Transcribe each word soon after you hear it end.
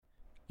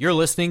You're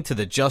listening to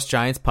the Just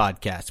Giants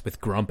podcast with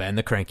Grump and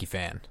the Cranky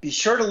Fan. Be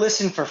sure to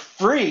listen for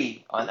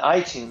free on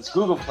iTunes,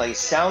 Google Play,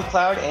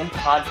 SoundCloud, and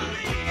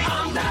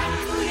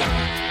Podbean.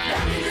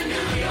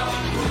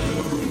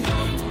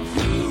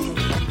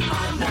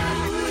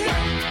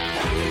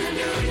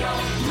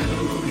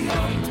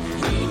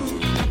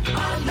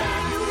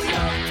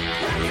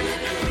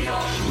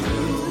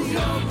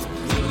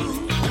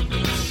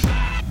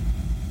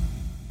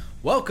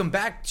 Welcome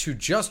back to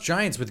Just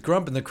Giants with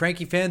Grump and the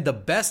Cranky Fan, the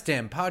best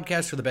damn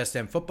podcast for the best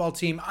damn football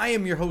team. I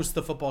am your host,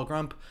 the Football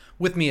Grump.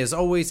 With me, as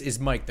always, is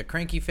Mike, the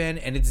Cranky Fan,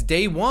 and it's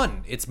day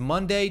one. It's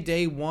Monday,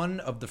 day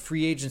one of the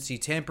free agency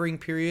tampering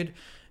period.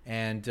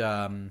 And,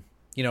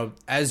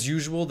 as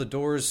usual, the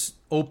doors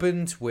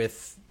opened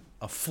with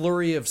a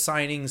flurry of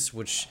signings,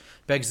 which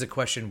begs the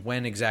question,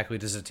 when exactly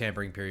does the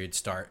tampering period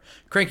start?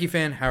 Cranky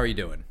Fan, how are you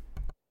doing?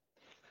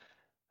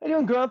 How you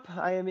doing, Grump?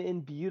 I am in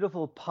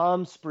beautiful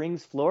Palm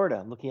Springs, Florida.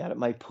 I'm looking out at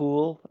my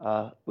pool.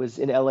 Was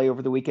in LA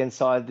over the weekend,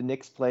 saw the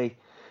Knicks play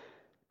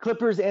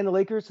Clippers and the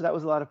Lakers, so that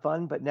was a lot of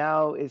fun. But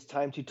now it's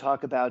time to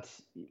talk about,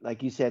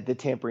 like you said, the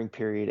tampering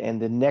period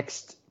and the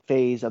next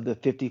phase of the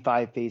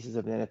 55 phases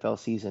of the NFL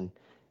season,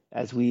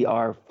 as we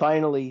are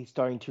finally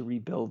starting to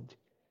rebuild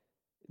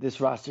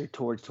this roster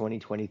towards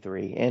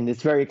 2023. And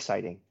it's very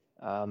exciting.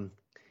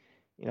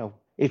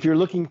 If you're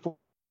looking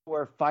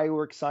for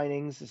firework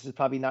signings, this is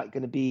probably not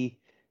going to be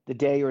the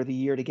day or the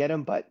year to get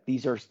them, but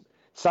these are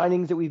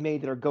signings that we've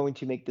made that are going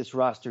to make this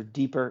roster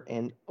deeper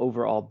and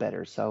overall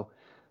better. So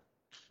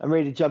I'm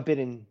ready to jump in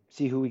and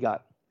see who we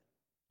got.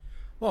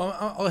 Well,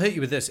 I'll hit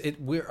you with this.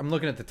 I'm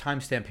looking at the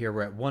timestamp here.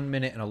 We're at 1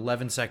 minute and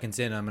 11 seconds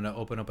in. I'm going to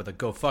open up with a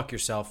go fuck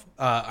yourself.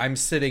 I'm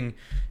sitting,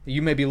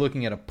 you may be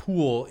looking at a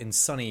pool in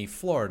sunny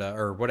Florida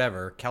or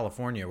whatever,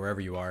 California, wherever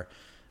you are.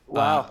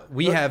 Wow.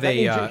 We have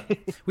an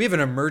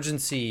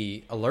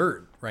emergency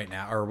alert right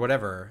now, or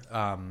whatever,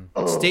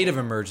 state of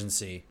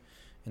emergency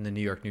in the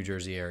New York, New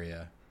Jersey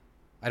area.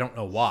 I don't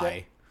know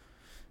why.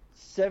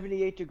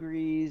 78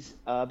 degrees,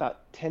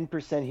 about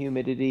 10%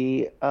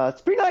 humidity.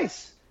 It's pretty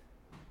nice.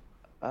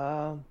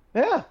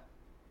 Yeah.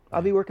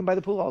 I'll be working by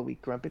the pool all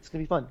week, Grump. It's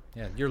going to be fun.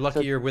 Yeah, you're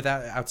lucky you're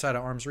outside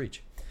of arm's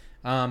reach.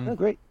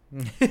 Great.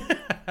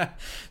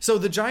 So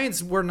the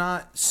Giants were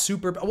not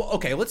super. Well,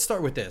 okay, let's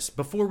start with this.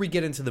 Before we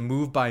get into the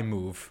move by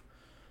move,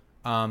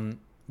 I'll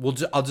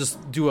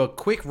just do a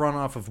quick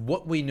runoff of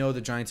what we know the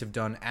Giants have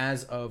done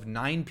as of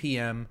 9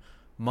 p.m.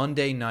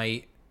 Monday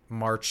night,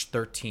 March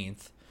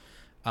 13th.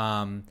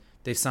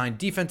 They signed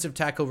defensive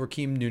tackle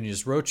Rakeem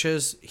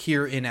Nunez-Roaches,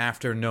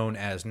 hereinafter known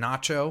as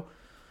Nacho.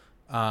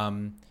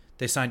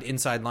 They signed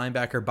inside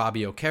linebacker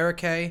Bobby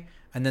Okereke,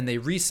 and then they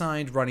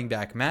re-signed running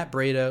back Matt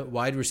Breida,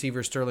 wide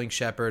receiver Sterling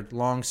Shepard,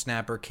 long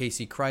snapper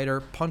Casey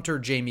Kreiter, punter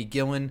Jamie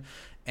Gillan,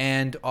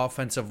 and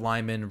offensive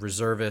lineman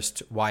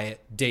reservist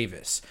Wyatt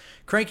Davis.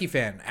 Cranky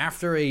Fan,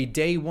 after a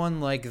day one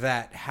like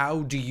that,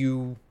 how do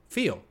you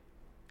feel?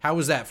 How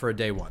was that for a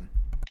day one?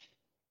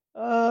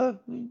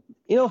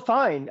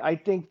 Fine. I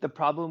think the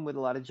problem with a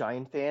lot of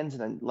Giant fans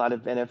and a lot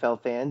of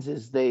NFL fans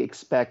is they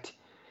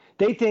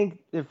think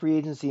the free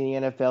agency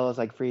in the NFL is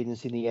like free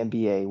agency in the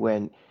NBA,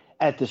 when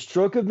at the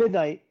stroke of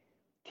midnight,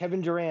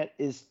 Kevin Durant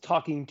is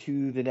talking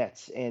to the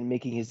Nets and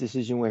making his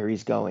decision where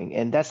he's going.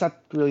 And that's not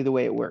really the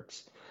way it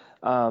works.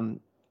 I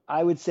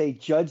would say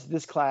judge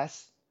this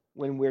class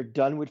when we're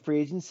done with free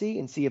agency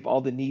and see if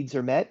all the needs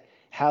are met.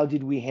 How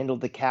did we handle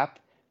the cap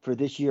for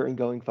this year and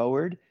going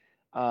forward?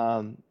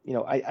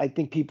 I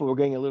think people were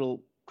getting a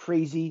little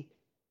crazy.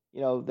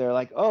 They're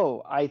like,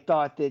 oh, I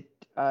thought that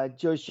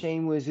Joe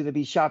Shane was going to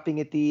be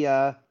shopping at the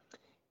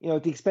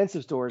at the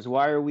expensive stores.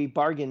 Why are we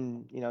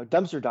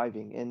dumpster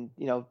diving? And,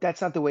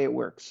 that's not the way it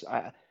works.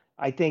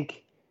 I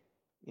think,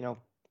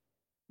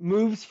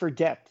 moves for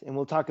depth, and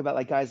we'll talk about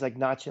like guys like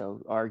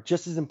Nacho, are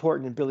just as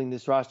important in building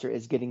this roster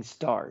as getting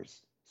stars.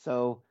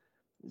 So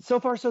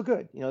far, so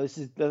good. This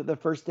is the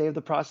first day of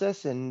the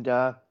process, and,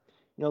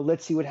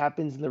 let's see what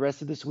happens in the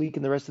rest of this week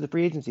and the rest of the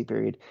free agency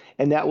period.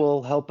 And that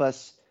will help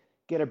us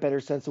get a better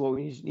sense of what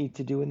we need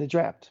to do in the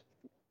draft.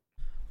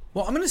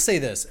 Well, I'm going to say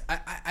this.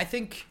 I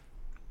think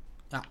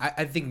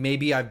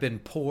maybe I've been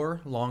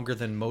poor longer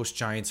than most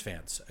Giants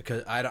fans,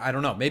 because I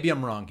don't know. Maybe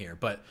I'm wrong here,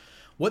 but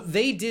what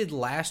they did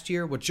last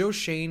year, what Joe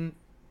Shane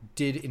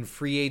did in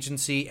free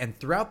agency and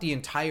throughout the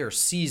entire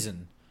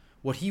season,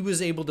 what he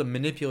was able to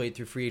manipulate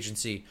through free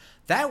agency,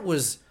 that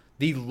was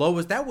the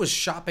lowest. That was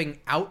shopping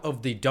out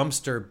of the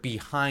dumpster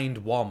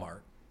behind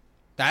Walmart.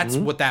 That's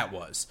what that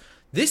was.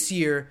 This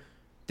year,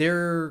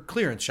 they're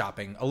clearance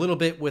shopping a little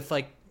bit with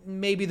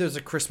maybe there's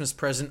a Christmas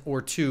present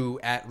or two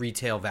at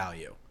retail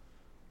value.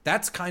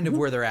 That's kind of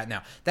where they're at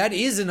now. That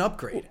is an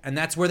upgrade, and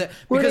that's where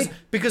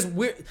because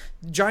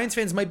Giants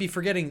fans might be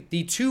forgetting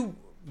the two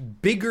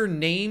bigger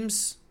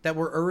names that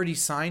were already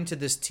signed to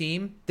this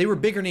team. They were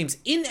bigger names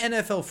in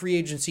NFL free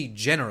agency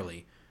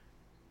generally.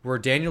 Were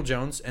Daniel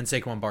Jones and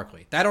Saquon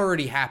Barkley. That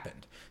already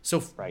happened.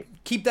 So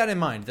keep that in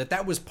mind,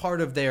 that was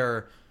part of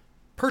their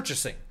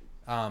purchasing.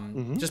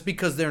 Just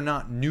because they're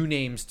not new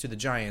names to the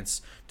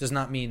Giants does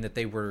not mean that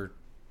they were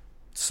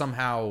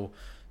somehow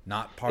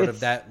not part of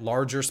that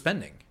larger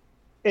spending.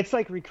 It's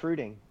like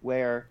recruiting,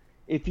 where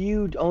if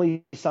you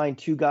only sign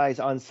two guys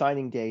on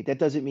signing day, that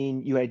doesn't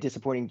mean you had a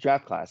disappointing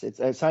draft class. It's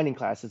a signing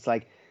class. It's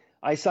like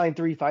I signed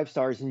 3 5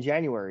 stars in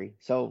January.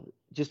 So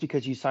just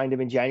because you signed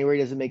them in January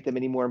doesn't make them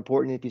any more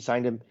important if you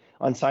signed them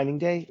on signing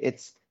day.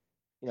 It's,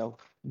 you know,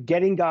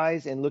 getting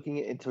guys and looking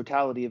at in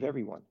totality of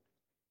everyone.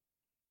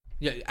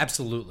 Yeah,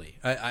 absolutely.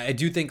 I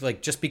do think,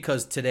 like, just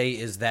because today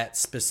is that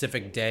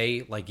specific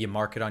day, like you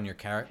mark it on your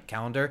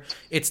calendar,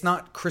 it's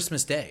not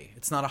Christmas Day.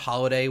 It's not a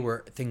holiday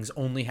where things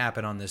only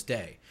happen on this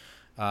day.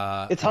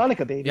 It's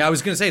Hanukkah, baby. Yeah, I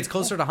was going to say it's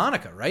closer to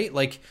Hanukkah, right?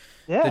 Like,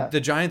 Yeah. the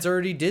Giants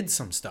already did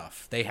some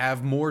stuff. They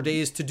have more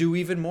days to do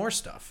even more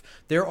stuff.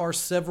 There are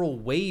several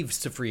waves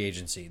to free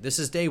agency. This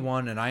is day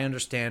one, and I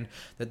understand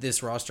that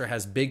this roster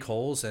has big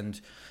holes.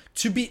 And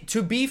to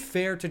be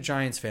fair to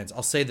Giants fans,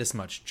 I'll say this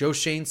much. Joe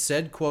Schoen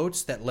said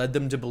quotes that led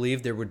them to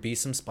believe there would be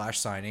some splash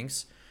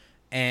signings.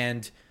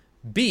 And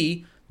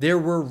B, there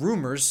were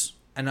rumors,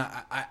 and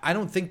I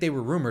don't think they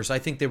were rumors. I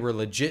think they were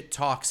legit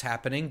talks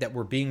happening that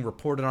were being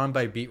reported on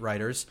by beat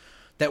writers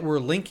that were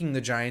linking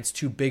the Giants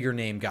to bigger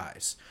name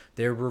guys.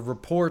 There were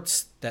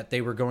reports that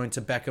they were going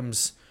to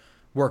Beckham's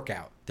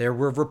workout. There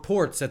were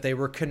reports that they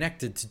were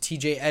connected to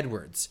TJ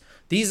Edwards.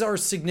 These are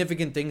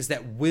significant things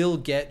that will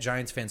get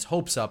Giants fans'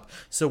 hopes up.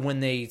 So when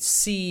they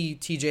see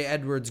TJ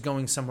Edwards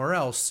going somewhere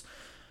else,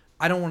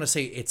 I don't want to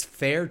say it's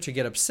fair to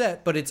get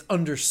upset, but it's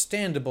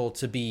understandable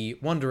to be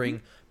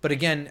wondering. But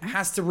again, it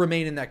has to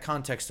remain in that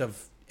context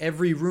of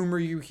every rumor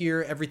you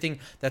hear, everything.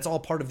 That's all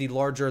part of the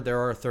larger, there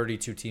are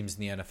 32 teams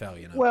in the NFL,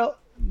 you know? Well,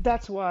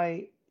 that's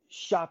why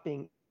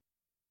shopping is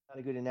not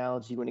a good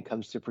analogy when it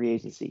comes to free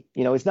agency.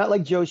 You know, it's not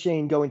like Joe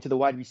Schoen going to the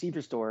wide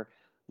receiver store,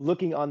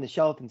 looking on the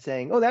shelf and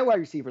saying, "Oh, that wide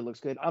receiver looks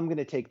good. I'm going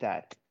to take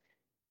that."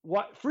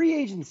 What free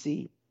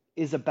agency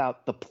is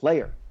about the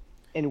player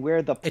and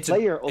where the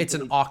player it's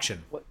an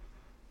auction.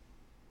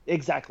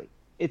 Exactly.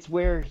 It's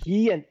where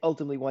he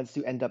ultimately wants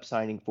to end up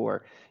signing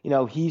for. You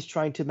know, he's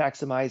trying to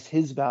maximize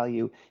his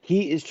value.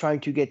 He is trying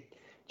to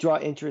draw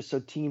interest so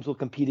teams will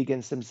compete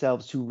against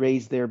themselves to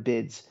raise their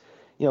bids.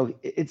 You know,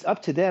 it's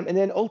up to them. And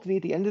then ultimately,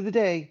 at the end of the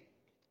day,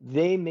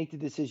 they make the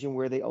decision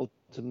where they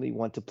ultimately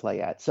want to play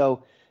at.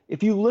 So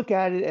if you look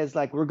at it as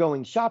like we're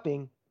going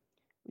shopping,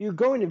 you're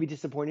going to be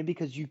disappointed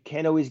because you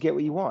can't always get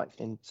what you want.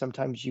 And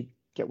sometimes you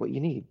get what you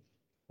need,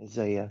 as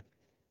a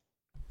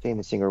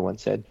famous singer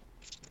once said.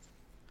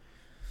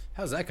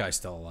 How's that guy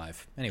still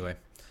alive? Anyway.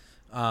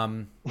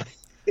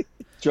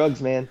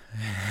 Drugs, man.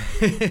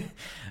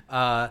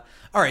 All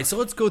right, so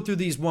let's go through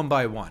these one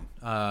by one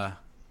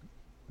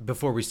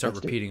before we start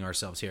repeating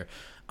ourselves here.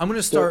 I'm going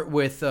to start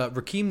with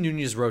Rakeem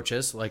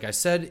Nunez-Roaches. Like I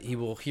said, he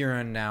will here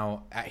and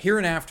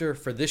after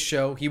for this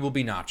show, he will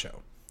be Nacho.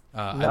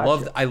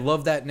 I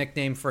love that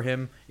nickname for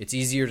him. It's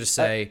easier to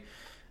say.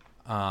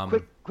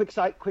 Quick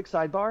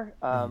sidebar.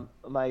 One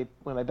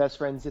of my best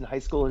friends in high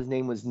school, his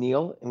name was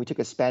Neil, and we took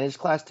a Spanish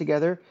class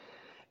together.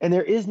 And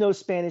there is no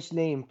Spanish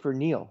name for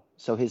Neil,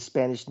 so his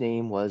Spanish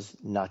name was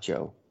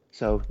Nacho.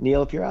 So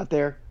Neil, if you're out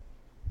there,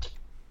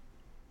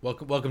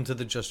 welcome to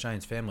the Just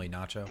Giants family,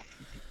 Nacho.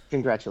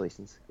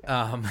 Congratulations.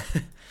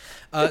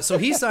 So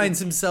he signs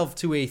himself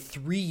to a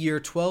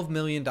 3-year, $12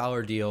 million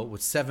deal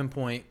with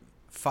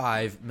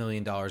 $7.5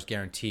 million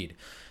guaranteed.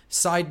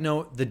 Side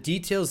note, the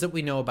details that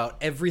we know about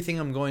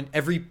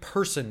every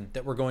person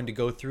that we're going to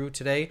go through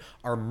today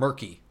are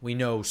murky. We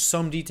know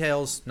some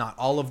details, not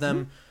all of them.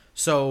 Mm-hmm.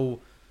 So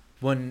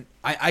when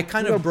I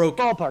kind of broke...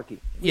 Ballparky.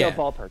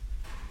 Ballpark.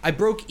 I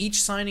broke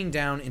each signing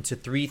down into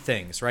 3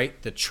 things,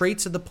 right? The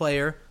traits of the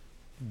player,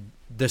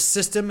 the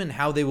system and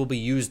how they will be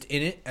used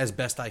in it, as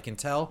best I can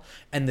tell,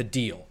 and the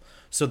deal.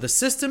 So the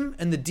system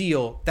and the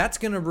deal, that's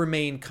going to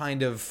remain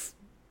kind of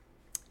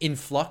in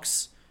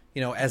flux.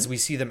 You know, as we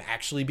see them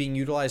actually being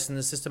utilized in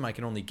the system, I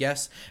can only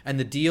guess. And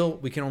the deal,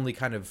 we can only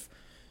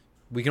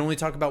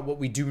talk about what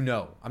we do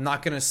know. I'm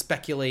not going to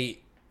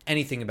speculate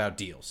anything about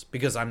deals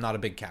because I'm not a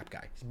big cap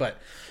guy.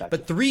 But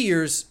 3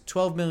 years,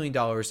 $12 million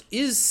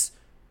is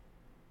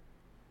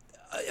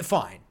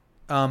fine.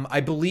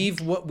 I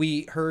believe what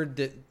we heard,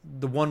 that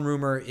the one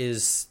rumor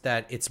is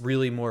that it's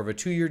really more of a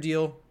 2-year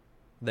deal,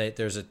 that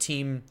there's a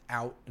team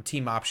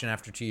option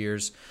after 2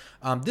 years.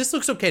 This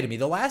looks okay to me.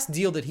 The last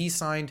deal that he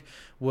signed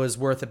was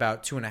worth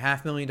about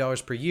 $2.5 million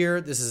per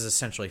year. This is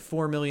essentially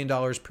 $4 million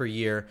per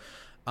year.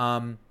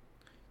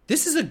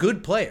 This is a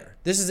good player.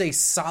 This is a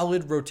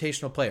solid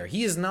rotational player.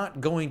 He is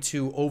not going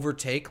to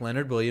overtake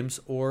Leonard Williams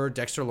or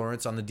Dexter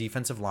Lawrence on the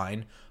defensive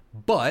line,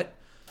 but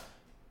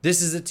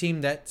this is a team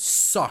that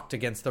sucked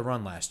against the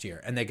run last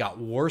year, and they got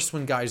worse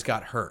when guys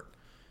got hurt.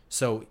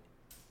 So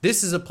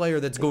this is a player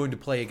that's going to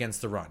play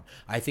against the run.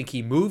 I think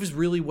he moves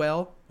really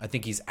well. I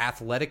think he's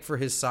athletic for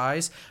his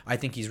size. I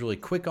think he's really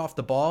quick off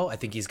the ball. I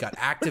think he's got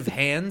active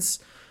hands.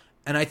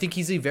 And I think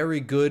he's a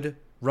very good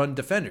run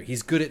defender.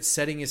 He's good at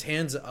setting his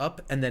hands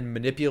up and then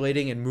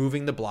manipulating and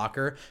moving the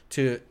blocker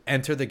to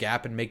enter the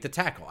gap and make the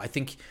tackle. I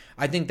think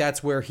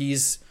that's where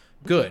he's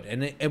good.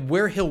 And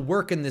where he'll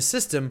work in this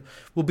system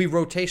will be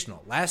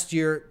rotational. Last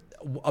year,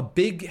 a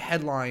big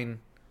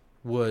headline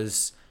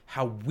was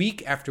how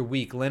week after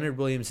week Leonard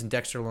Williams and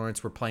Dexter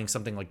Lawrence were playing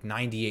something like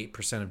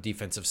 98% of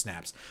defensive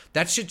snaps.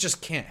 That shit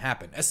just can't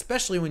happen,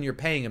 especially when you're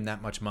paying him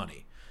that much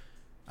money.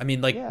 I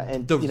mean, like,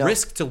 the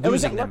risk to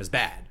losing them is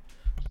bad.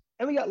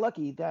 And we got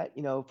lucky that,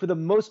 for the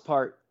most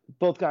part,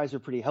 both guys are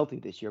pretty healthy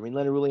this year. I mean,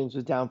 Leonard Williams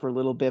was down for a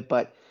little bit,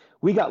 but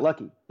we got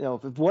lucky.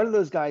 If one of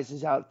those guys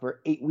is out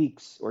for 8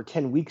 weeks or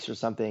 10 weeks or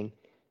something,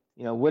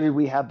 what did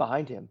we have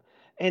behind him?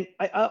 And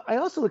I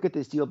also look at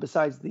this deal,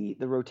 besides the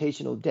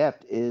rotational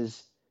depth,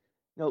 is,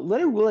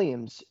 Leonard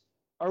Williams,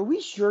 are we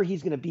sure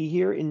he's going to be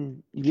here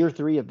in year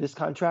 3 of this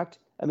contract?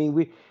 I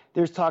mean,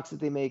 there's talks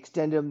that they may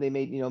extend him, they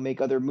may,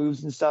 make other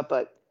moves and stuff,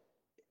 but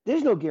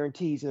there's no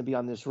guarantee he's going to be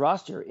on this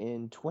roster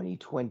in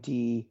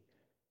 2020,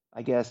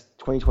 I guess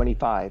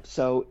 2025.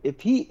 So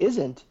if he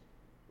isn't,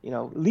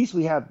 at least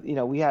we have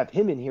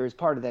him in here as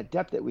part of that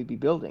depth that we'd be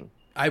building.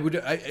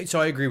 So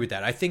I agree with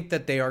that. I think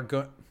that they are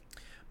going.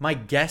 My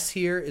guess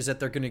here is that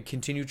they're going to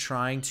continue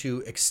trying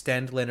to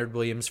extend Leonard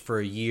Williams for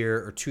a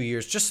year or 2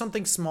 years, just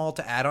something small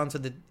to add on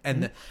to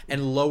and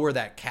lower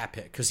that cap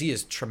hit, because he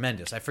is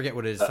tremendous. I forget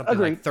what it is, something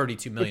like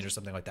 $32 million or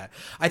something like that.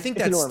 I think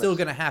that's enormous. Still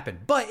going to happen.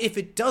 But if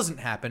it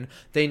doesn't happen,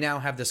 they now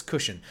have this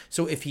cushion.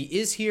 So if he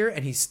is here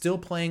and he's still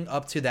playing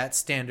up to that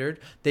standard,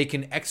 they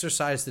can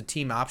exercise the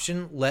team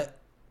option, let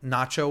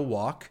Nacho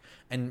walk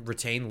and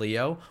retain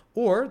Leo,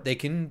 or they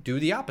can do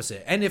the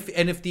opposite. And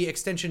if the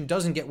extension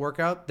doesn't work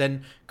out,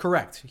 then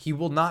correct, he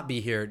will not be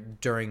here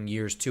during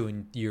years 2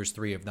 and years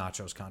 3 of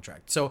Nacho's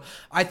contract. So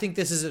I think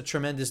this is a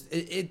tremendous.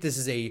 This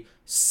is a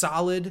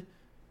solid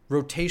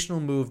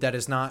rotational move that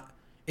is not.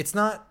 It's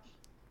not.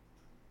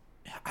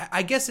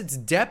 I guess it's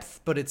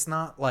depth, but it's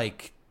not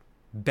like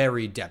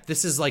buried depth.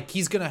 This is like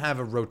he's going to have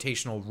a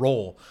rotational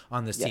role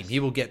on this team. He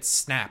will get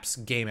snaps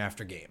game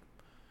after game.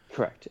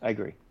 Correct. I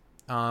agree.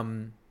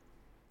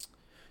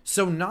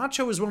 So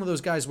Nacho is one of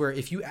those guys where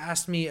if you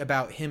asked me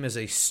about him as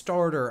a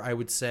starter, I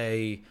would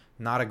say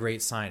not a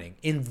great signing.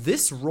 In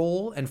this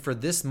role and for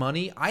this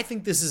money, I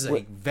think this is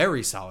a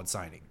very solid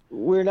signing.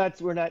 We're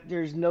not,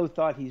 there's no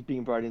thought he's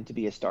being brought in to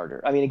be a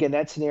starter. I mean, again,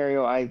 that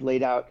scenario I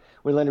laid out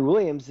with Leonard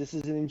Williams, this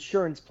is an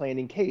insurance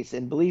planning case.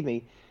 And believe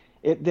me,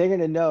 if they're going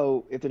to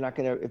know if they're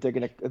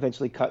going to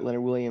eventually cut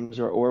Leonard Williams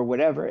or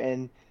whatever,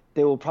 and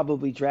they will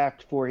probably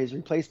draft for his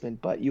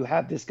replacement, but you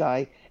have this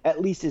guy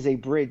at least as a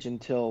bridge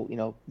until,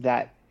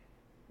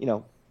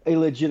 a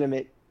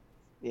legitimate,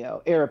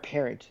 heir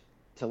apparent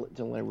to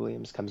Leonard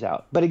Williams comes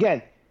out. But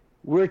again,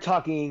 we're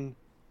talking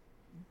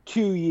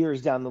 2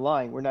 years down the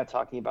line. We're not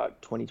talking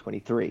about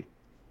 2023.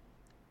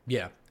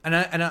 Yeah. And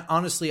I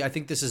honestly, I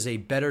think this is a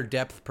better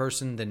depth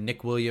person than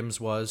Nick Williams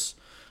was.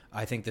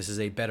 I think this is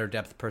a better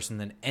depth person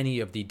than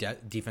any of the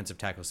defensive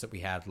tackles that we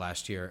had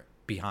last year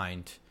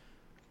behind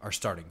our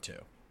starting two.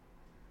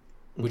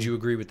 Would you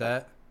agree with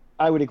that?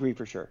 I would agree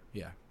for sure.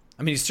 Yeah.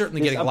 I mean, he's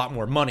certainly getting a lot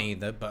more money,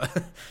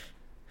 but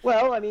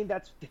well, I mean,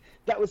 that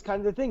was kind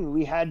of the thing.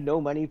 We had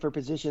no money for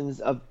positions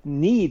of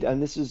need,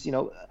 and this was,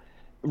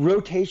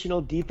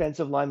 rotational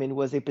defensive lineman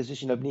was a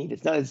position of need.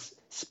 It's not as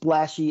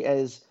splashy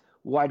as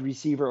wide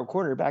receiver or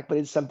cornerback, but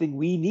it's something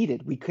we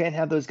needed. We can't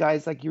have those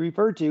guys, like you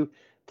referred to,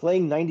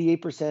 playing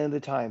 98% of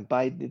the time.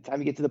 By the time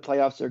you get to the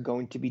playoffs, they're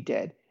going to be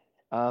dead,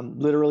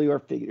 literally or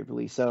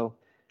figuratively. So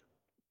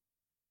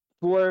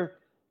for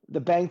the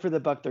bang for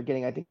the buck they're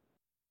getting, I think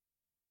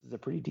is a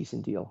pretty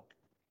decent deal.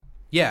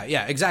 Yeah,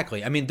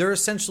 exactly. I mean, they're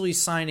essentially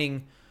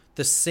signing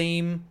the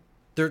same.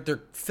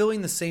 They're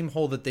filling the same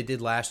hole that they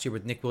did last year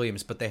with Nick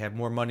Williams, but they have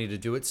more money to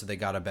do it, so they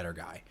got a better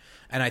guy.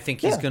 And I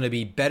think he's going to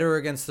be better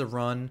against the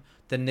run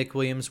than Nick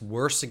Williams,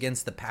 worse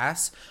against the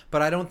pass,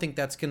 but I don't think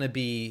that's going to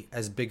be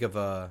as big of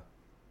a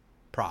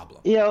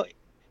problem.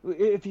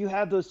 If you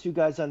have those two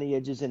guys on the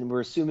edges, and we're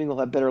assuming we'll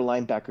have better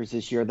linebackers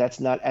this year, that's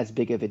not as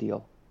big of a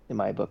deal in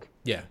my book.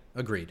 Yeah,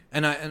 agreed.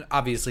 And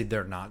obviously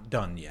they're not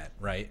done yet,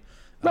 right?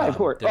 Right, of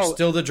course. There's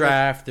still the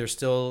draft. There's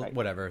still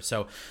whatever.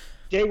 So,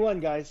 day one,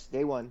 guys.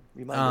 Day one.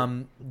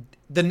 Reminder.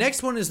 The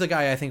next one is the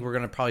guy I think we're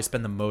going to probably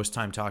spend the most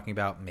time talking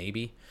about,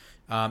 maybe.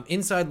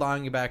 Inside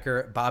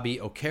linebacker Bobby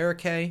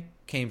Okereke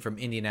came from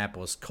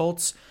Indianapolis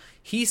Colts.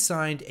 He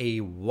signed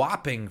a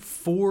whopping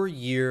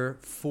 4-year,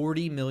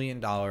 $40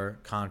 million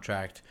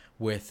contract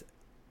with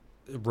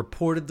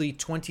reportedly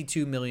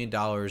 $22 million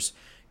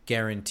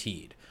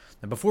guaranteed.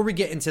 Now, before we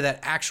get into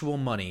that actual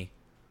money,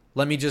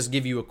 let me just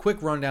give you a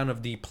quick rundown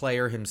of the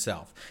player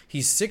himself.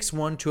 He's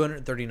 6'1",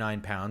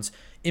 239 pounds.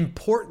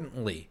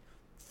 Importantly,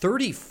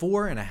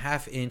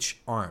 34.5-inch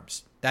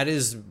arms. That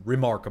is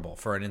remarkable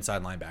for an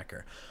inside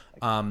linebacker.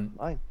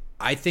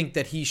 I think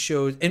that he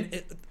shows,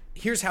 and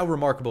here's how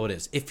remarkable it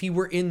is. If he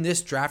were in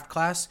this draft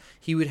class,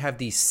 he would have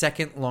the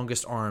second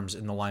longest arms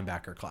in the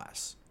linebacker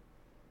class.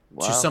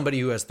 Wow. To somebody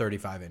who has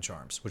 35-inch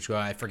arms, which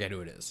I forget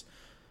who it is.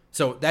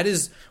 So that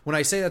is, when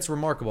I say that's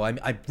remarkable,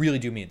 I really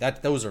do mean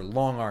that. Those are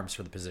long arms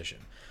for the position.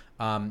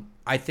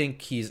 I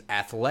think he's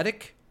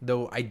athletic.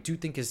 though I do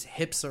think his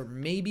hips are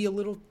maybe a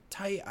little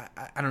tight.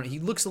 I don't know. He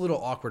looks a little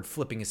awkward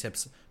flipping his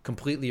hips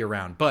completely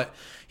around, but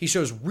he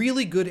shows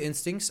really good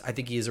instincts. I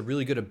think he has a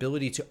really good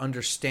ability to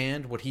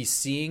understand what he's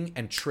seeing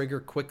and trigger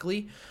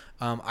quickly.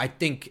 I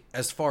think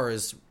as far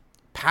as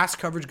pass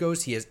coverage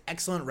goes, he has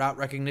excellent route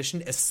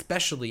recognition,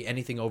 especially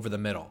anything over the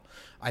middle.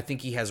 I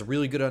think he has a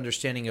really good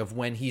understanding of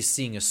when he's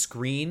seeing a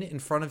screen in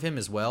front of him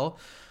as well.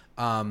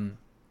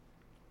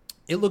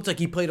 It looked like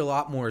he played a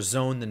lot more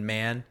zone than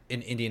man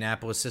in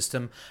Indianapolis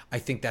system. I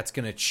think that's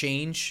going to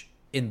change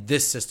in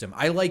this system.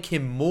 I like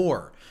him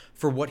more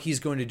for what he's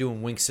going to do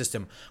in Wink's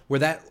system,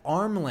 where that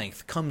arm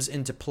length comes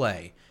into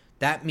play.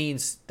 That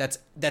means that's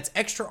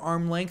extra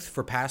arm length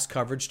for pass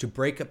coverage, to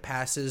break up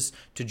passes,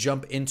 to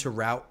jump into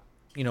route,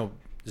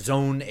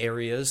 zone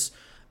areas.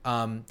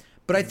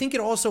 But I think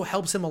it also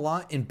helps him a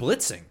lot in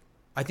blitzing.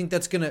 I think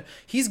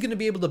he's going to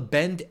be able to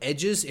bend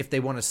edges if they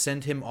want to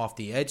send him off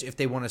the edge, if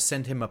they want to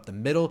send him up the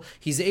middle.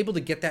 He's able to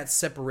get that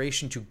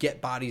separation to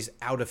get bodies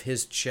out of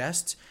his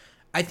chest.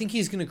 I think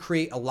he's going to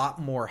create a lot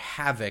more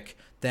havoc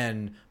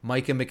than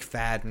Micah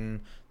McFadden,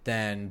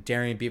 than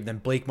Darian Beaver, than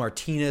Blake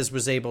Martinez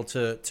was able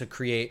to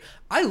create.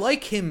 I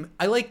like him.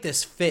 I like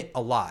this fit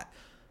a lot.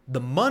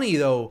 The money,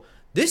 though,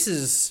 this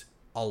is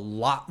a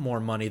lot more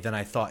money than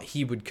I thought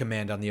he would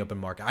command on the open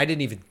market. I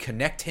didn't even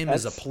connect him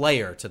as a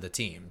player to the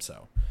team.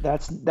 So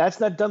that's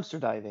not dumpster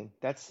diving.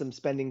 That's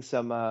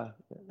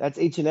that's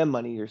H&M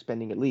money you're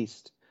spending at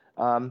least.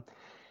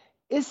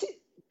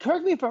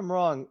 Correct me if I'm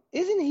wrong,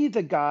 isn't he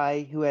the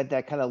guy who had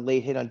that kind of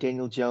late hit on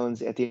Daniel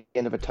Jones at the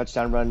end of a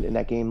touchdown run in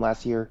that game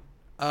last year?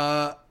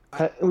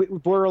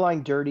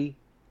 Borderline dirty.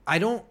 I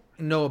don't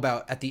know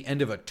about at the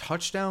end of a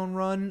touchdown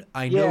run.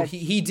 I know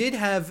he did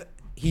have.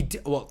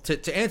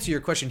 To answer your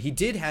question, he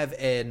did have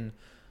an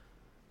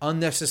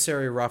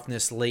unnecessary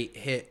roughness late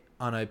hit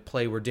on a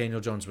play where Daniel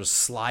Jones was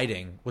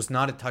sliding, was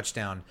not a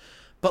touchdown.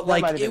 But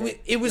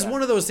it was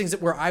one of those things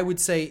where I would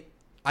say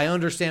I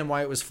understand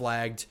why it was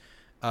flagged.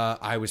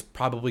 I was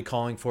probably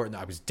calling for it, and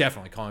I was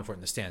definitely calling for it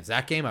in the stands.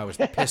 That game, I was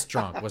pissed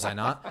drunk, was I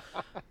not?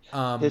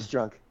 Pissed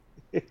drunk.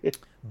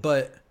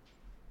 But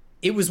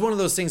it was one of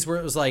those things where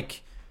it was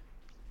like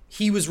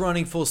he was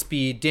running full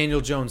speed, Daniel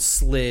Jones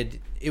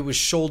slid. It was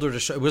shoulder to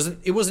shoulder.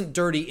 It wasn't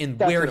dirty in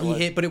where he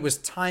hit, but it was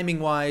timing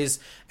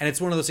wise. And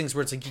it's one of those things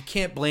where it's like you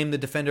can't blame the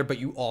defender, but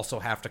you also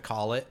have to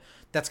call it.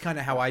 That's kind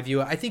of how I view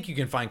it. I think you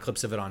can find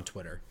clips of it on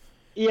Twitter.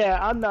 Yeah,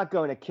 I'm not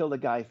going to kill the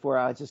guy for it.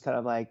 I was just kind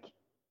of like,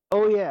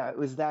 oh yeah, it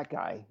was that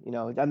guy.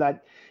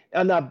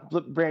 I'm not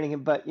branding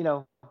him, but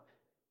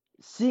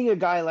seeing a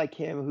guy like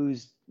him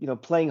who's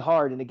playing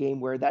hard in a game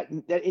where that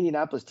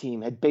Indianapolis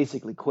team had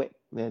basically quit.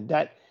 Man,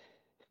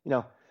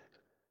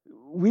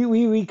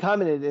 we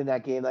commented in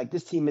that game like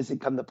this team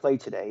isn't come to play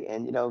today,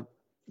 and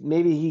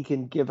maybe he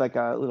can give like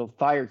a little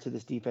fire to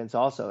this defense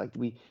also. Like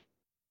we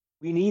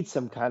need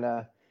some kind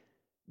of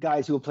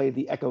guys who will play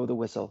the echo of the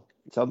whistle.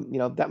 So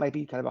that might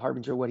be kind of a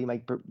harbinger of what he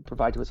might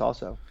provide to us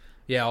also.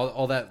 Yeah,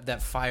 all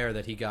that fire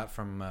that he got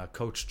from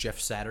Coach Jeff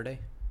Saturday.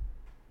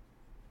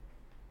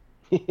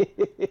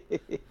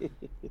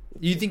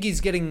 You think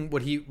he's getting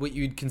what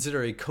you'd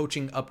consider a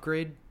coaching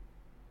upgrade,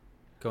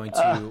 going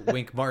to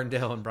Wink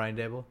Martindale and Brian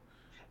Daboll?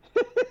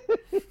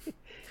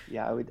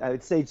 Yeah, I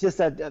would say just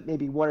that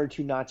maybe one or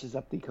two notches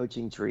up the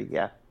coaching tree.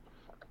 Yeah,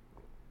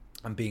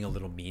 I'm being a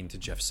little mean to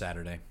Jeff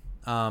Saturday.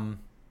 When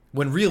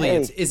really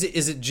is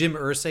it Jim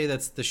Irsay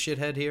that's the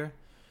shithead here?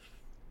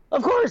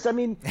 Of course. I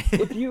mean,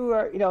 if you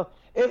are,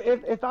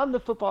 if I'm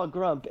the football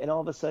grump and all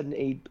of a sudden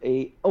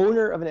a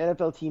owner of an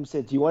NFL team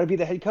said, "Do you want to be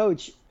the head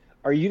coach?"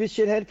 Are you the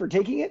shithead for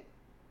taking it?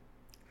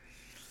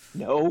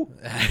 No.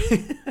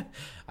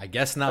 I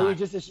guess not. Or you're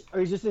just a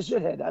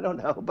shithead. I don't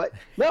know, but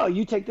no,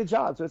 you take the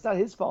job. So it's not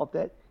his fault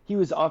that he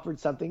was offered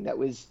something that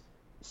was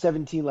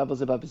 17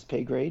 levels above his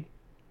pay grade.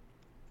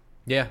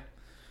 Yeah,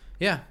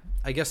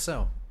 I guess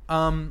so.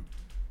 I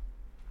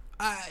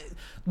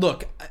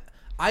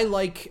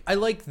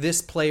like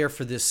this player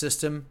for this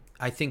system.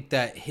 I think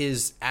that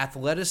his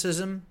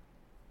athleticism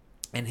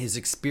and his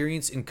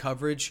experience in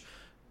coverage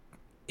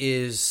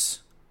is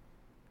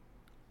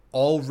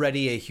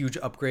already a huge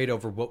upgrade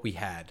over what we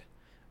had.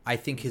 I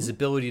think his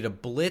ability to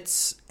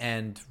blitz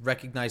and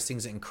recognize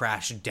things and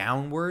crash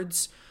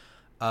downwards,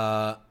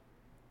 the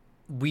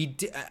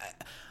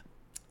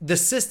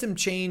system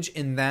change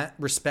in that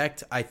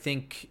respect, I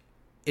think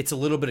it's a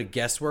little bit of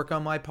guesswork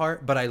on my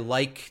part, but I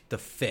like the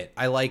fit.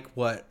 I like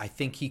what I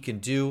think he can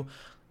do.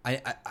 I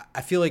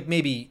feel like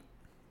maybe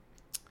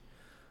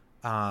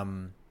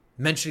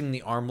mentioning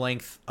the arm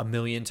length a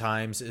million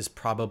times is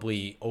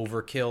probably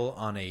overkill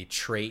on a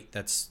trait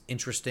that's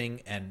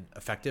interesting and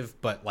effective,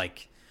 but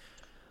like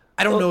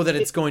I don't know that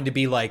it's going to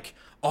be like,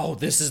 oh,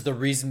 this is the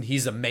reason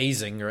he's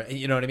amazing, or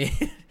you know what I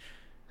mean?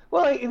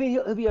 Well, I mean,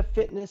 he'll be a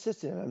fitness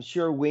assistant. I'm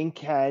sure Wink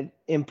had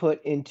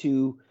input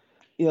into,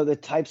 the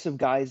types of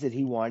guys that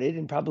he wanted,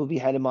 and probably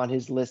had him on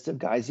his list of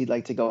guys he'd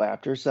like to go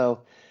after.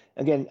 So,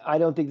 again, I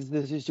don't think this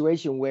is the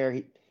situation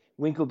where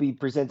Wink will be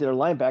presented a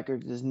linebacker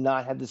that does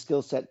not have the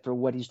skill set for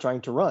what he's trying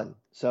to run.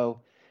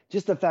 So,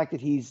 just the fact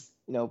that he's,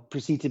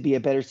 proceed to be a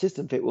better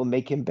system fit will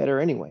make him better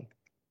anyway.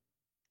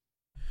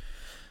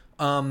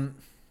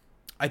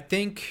 I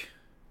think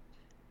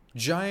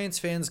Giants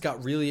fans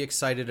got really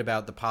excited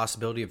about the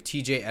possibility of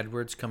TJ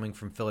Edwards coming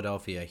from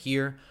Philadelphia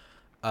here.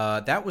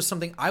 That was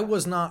something I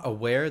was not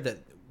aware that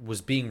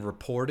was being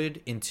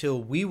reported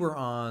until we were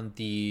on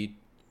the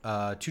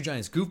Two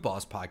Giants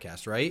Goofballs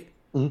podcast, right?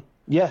 Mm-hmm.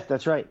 Yeah,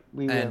 that's right.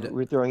 We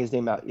were throwing his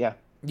name out. Yeah.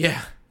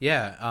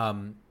 Yeah.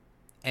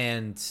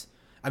 And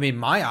I mean,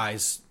 my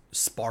eyes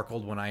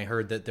sparkled when I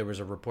heard that there was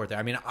a report there.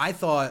 I mean, I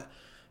thought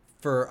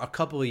for a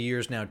couple of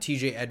years now,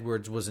 TJ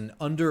Edwards was an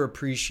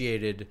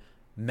underappreciated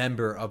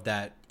member of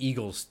that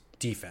Eagles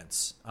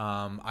defense.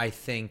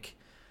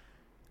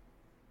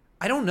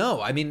 I don't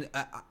know. I mean,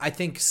 I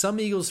think some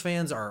Eagles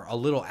fans are a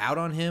little out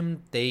on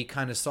him. They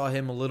kind of saw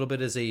him a little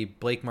bit as a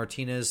Blake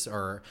Martinez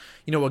or,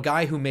 a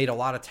guy who made a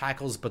lot of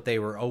tackles, but they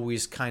were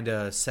always kind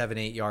of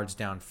 7-8 yards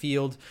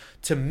downfield.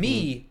 To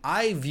me,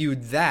 I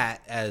viewed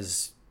that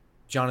as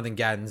Jonathan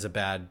Gadden's a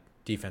bad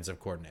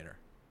defensive coordinator.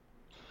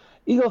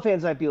 Eagle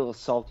fans might be a little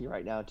salty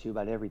right now, too,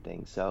 about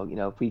everything. So,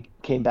 if we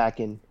came back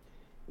and,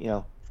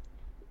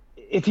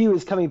 if he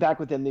was coming back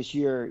with them this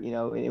year,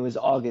 and it was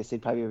August,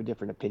 they'd probably have a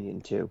different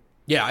opinion, too.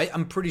 Yeah,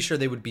 I'm pretty sure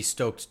they would be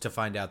stoked to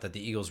find out that the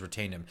Eagles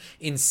retained him.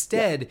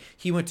 Instead,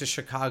 he went to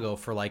Chicago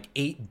for like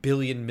 $8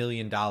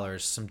 billion,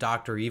 some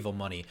Dr. Evil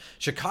money.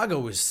 Chicago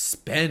was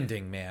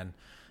spending, man.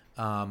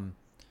 But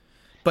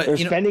they're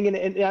spending,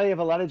 and now they have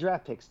a lot of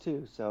draft picks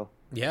too. So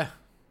yeah,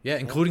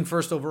 including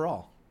first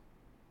overall,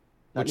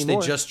 which they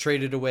just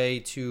traded away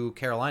to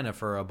Carolina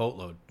for a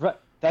boatload. Right,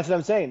 that's what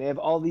I'm saying. They have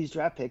all these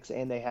draft picks,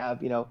 and they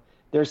have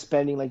they're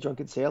spending like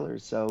drunken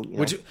sailors. So,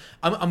 which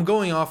I'm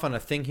going off on a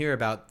thing here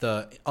about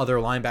the other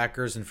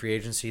linebackers in free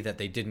agency that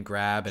they didn't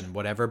grab and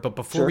whatever. But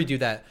before we do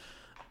that,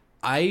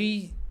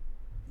 I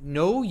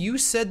know you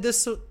said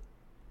this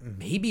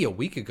maybe a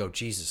week ago.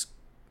 Jesus,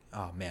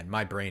 oh man,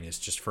 my brain is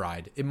just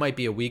fried. It might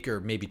be a week or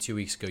maybe 2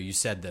 weeks ago you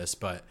said this,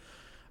 but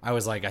I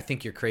was like, I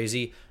think you're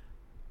crazy.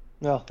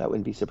 No, that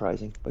wouldn't be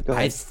surprising. But go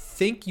ahead. I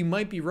think you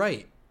might be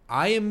right.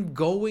 I am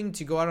going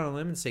to go out on a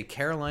limb and say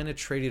Carolina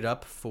traded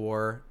up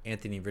for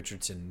Anthony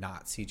Richardson,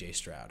 not C.J.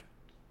 Stroud.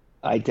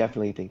 I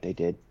definitely think they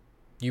did.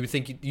 You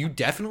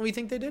definitely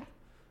think they did?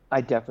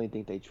 I definitely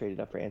think they traded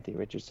up for Anthony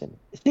Richardson.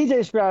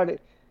 C.J. Stroud,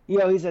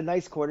 he's a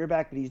nice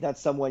quarterback, but he's not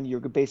someone you're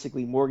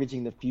basically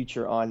mortgaging the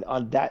future on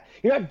that.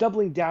 You're not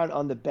doubling down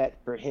on the bet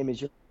for him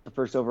as your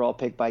first overall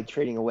pick by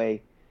trading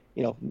away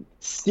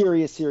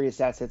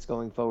serious assets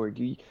going forward.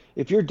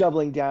 If you're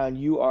doubling down,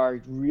 you are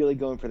really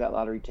going for that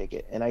lottery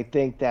ticket. And I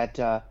think that,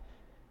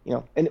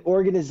 an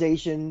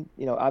organization,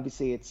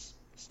 obviously it's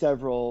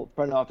several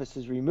front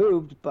offices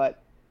removed,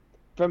 but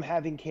from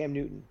having Cam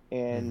Newton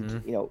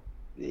and,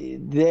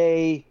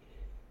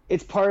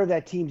 it's part of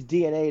that team's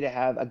DNA to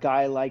have a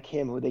guy like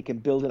him who they can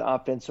build an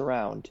offense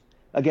around.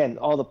 Again,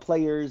 all the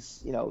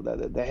players,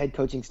 the head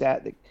coaching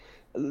staff,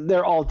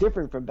 they're all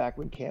different from back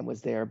when Cam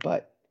was there,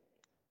 but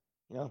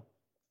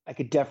I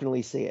could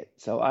definitely see it.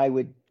 So I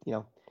would,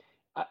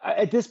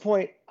 at this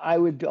point, I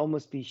would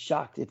almost be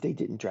shocked if they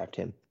didn't draft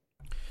him.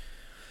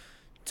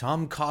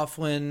 Tom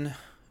Coughlin,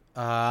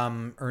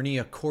 Ernie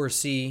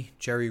Accorsi,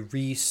 Jerry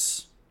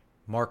Reese,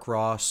 Mark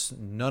Ross,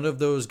 none of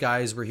those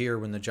guys were here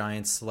when the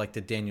Giants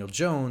selected Daniel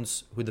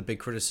Jones, who the big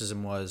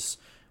criticism was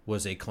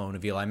a clone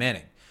of Eli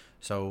Manning.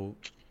 So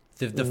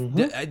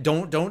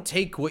don't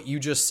take what you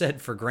just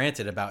said for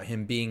granted about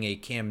him being a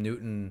Cam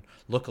Newton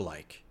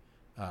lookalike.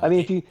 I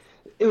mean,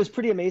 it was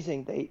pretty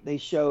amazing. They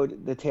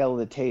showed the tail of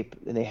the tape,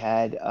 and they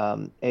had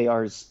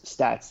AR's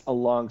stats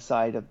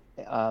alongside of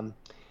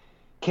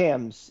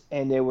Cam's,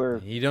 and they were.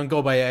 You don't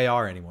go by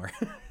AR anymore.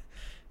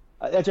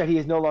 That's right. He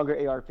is no longer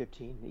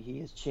AR-15. He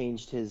has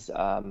changed his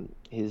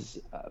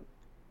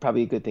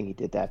probably a good thing he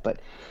did that,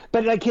 but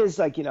like his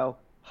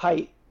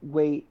height,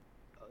 weight,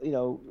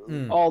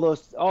 all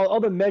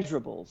the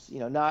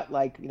measurables, not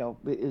like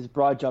his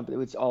broad jump. It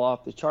was all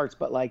off the charts,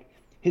 but like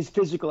his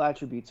physical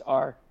attributes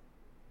are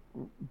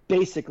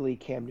basically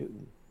Cam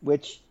Newton,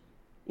 which,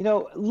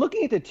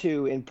 looking at the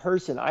two in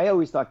person, I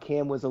always thought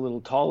Cam was a little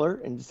taller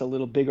and just a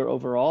little bigger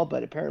overall,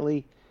 but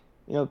apparently,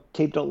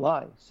 tape don't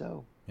lie.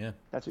 So yeah,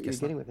 that's what you're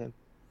getting with him.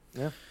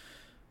 Yeah.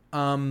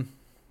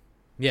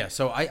 Yeah.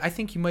 So I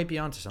think you might be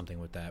onto something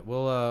with that.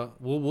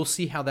 We'll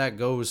see how that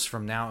goes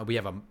from now. We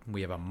have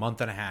a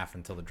month and a half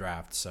until the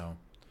draft. So,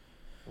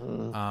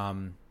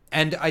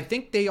 and I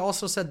think they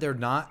also said they're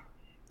not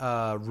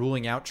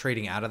ruling out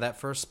trading out of that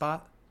first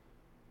spot.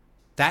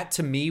 That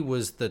to me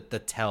was the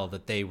tell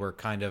that they were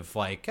kind of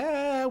like,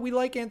 we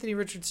like Anthony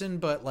Richardson,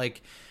 but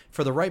like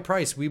for the right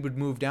price, we would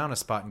move down a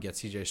spot and get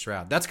C.J.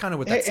 Stroud. That's kind of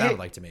what that sounded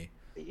like to me.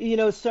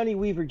 Sonny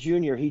Weaver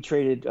Jr., he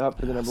traded up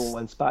for the number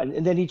one spot,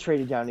 and then he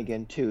traded down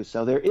again too.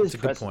 So there is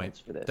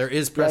precedent for this. There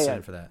is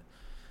precedent for that.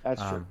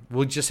 That's true.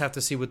 We'll just have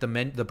to see what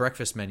the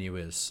breakfast menu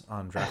is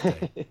on draft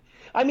day.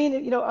 I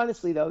mean,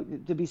 honestly though,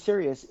 to be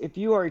serious, if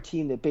you are a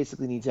team that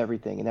basically needs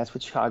everything, and that's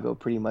what Chicago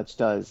pretty much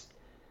does,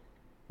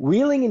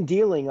 wheeling and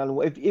dealing on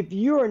if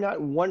you are not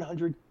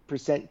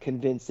 100%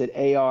 convinced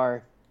that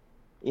AR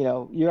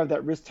you have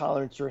that risk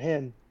tolerance for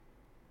him,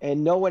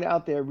 and no one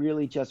out there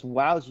really just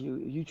wows you.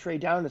 You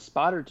trade down a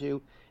spot or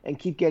two and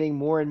keep getting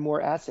more and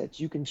more assets.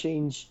 You can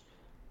change,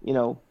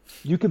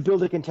 you can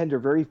build a contender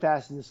very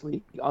fast in this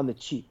league on the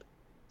cheap.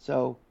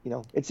 So,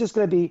 it's just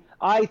going to be,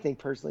 I think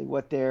personally,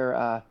 what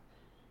their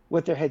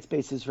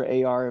headspace is for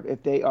AR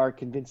if they are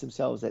convinced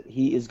themselves that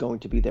he is going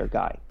to be their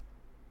guy.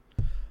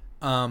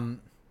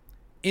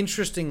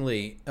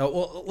 Interestingly,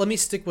 well, let me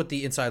stick with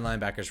the inside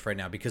linebackers for right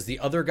now, because the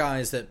other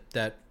guys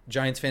that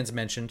Giants fans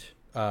mentioned,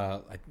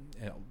 a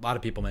lot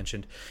of people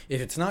mentioned,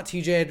 if it's not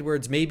TJ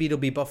Edwards, maybe it'll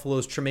be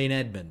Buffalo's Tremaine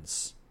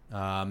Edmonds.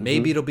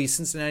 Maybe it'll be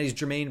Cincinnati's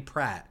Jermaine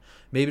Pratt.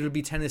 Maybe it'll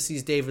be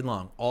Tennessee's David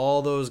Long.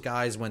 All those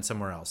guys went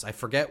somewhere else. I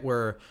forget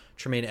where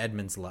Tremaine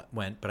Edmonds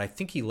went, but I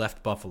think he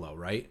left Buffalo,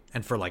 right?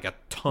 And for like a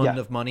ton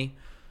of money.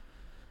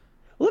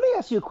 Well, let me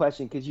ask you a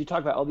question, because you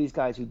talk about all these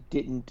guys who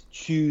didn't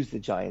choose the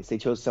Giants. They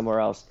chose somewhere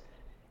else.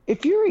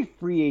 If you're a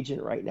free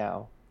agent right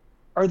now,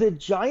 are the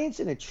Giants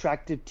an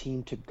attractive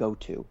team to go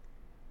to?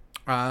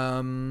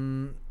 I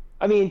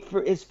mean,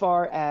 for as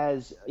far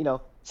as,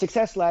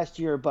 success last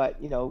year, but,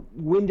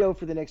 window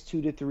for the next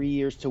 2 to 3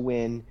 years to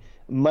win,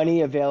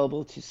 money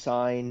available to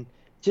sign,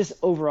 just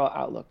overall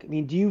outlook. I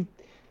mean,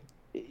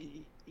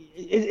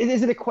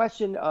 is it a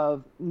question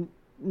of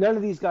none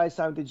of these guys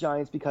signed with the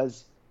Giants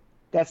because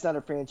that's not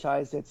a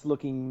franchise that's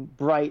looking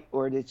bright,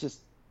 or it's just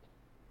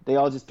they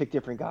all just pick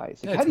different guys?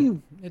 Like,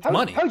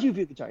 money. How do you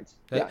view the Giants?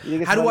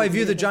 How do I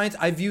view the Giants?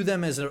 I view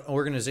them as an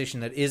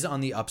organization that is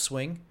on the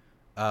upswing,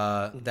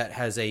 that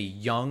has a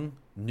young,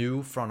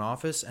 new front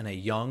office and a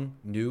young,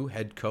 new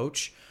head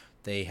coach.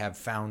 They have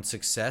found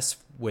success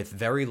with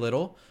very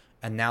little,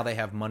 and now they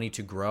have money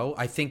to grow.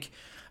 I think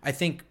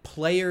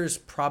players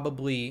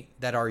probably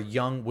that are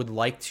young would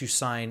like to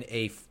sign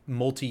a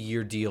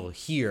multi-year deal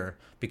here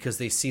because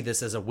they see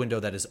this as a window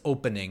that is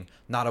opening,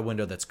 not a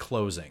window that's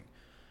closing.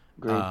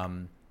 Great.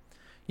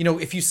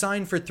 If you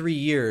sign for 3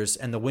 years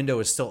and the window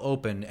is still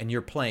open and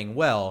you're playing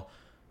well,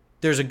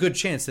 there's a good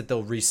chance that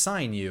they'll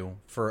re-sign you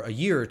for a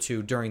year or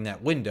two during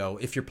that window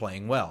if you're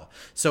playing well.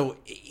 So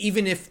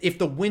even if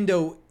the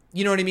window,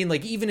 you know what I mean?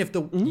 Like, even if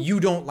you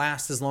don't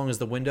last as long as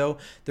the window,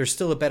 there's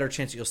still a better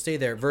chance that you'll stay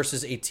there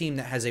versus a team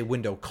that has a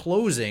window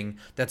closing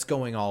that's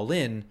going all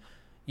in.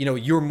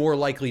 You're more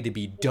likely to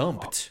be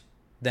dumped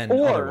than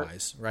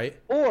otherwise, right?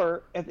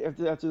 Or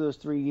after those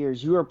 3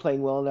 years, you are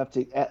playing well enough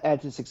to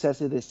add to the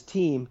success of this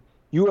team,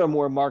 you are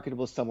more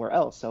marketable somewhere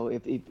else. So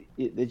if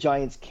the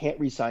Giants can't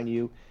re-sign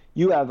you,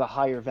 you have a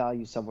higher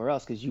value somewhere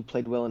else because you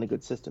played well in a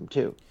good system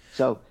too.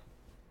 So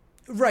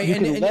right, you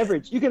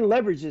can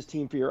leverage this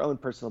team for your own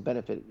personal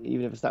benefit,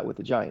 even if it's not with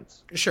the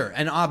Giants. Sure,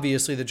 and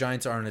obviously the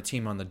Giants aren't a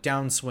team on the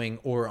downswing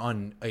or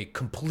on a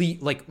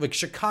complete like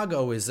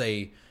Chicago is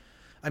a.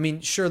 I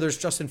mean, sure, there's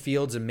Justin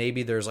Fields, and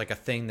maybe there's like a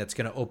thing that's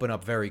going to open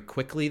up very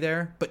quickly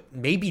there, but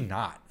maybe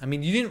not. I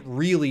mean, you didn't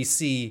really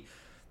see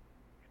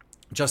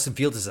Justin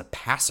Fields as a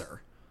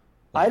passer.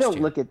 I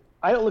don't look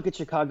at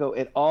Chicago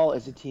at all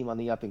as a team on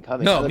the up and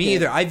coming. No, me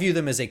either. I view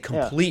them as a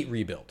complete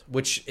rebuild,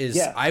 which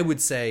is, I would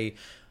say,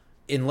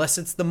 unless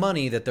it's the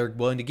money that they're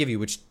willing to give you,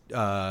 which,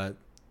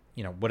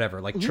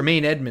 whatever. Like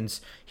Tremaine Edmonds,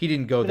 he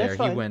didn't go there.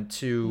 He went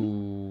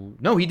to...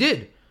 No, he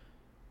did.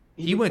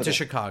 He went to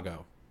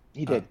Chicago.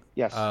 He did,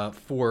 yes.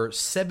 For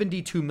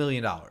 $72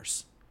 million.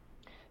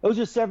 Those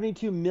are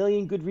 72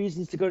 million good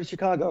reasons to go to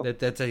Chicago.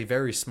 That's a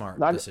very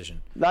smart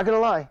decision. Not going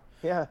to lie.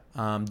 Yeah.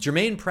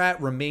 Jermaine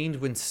Pratt remained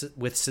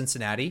with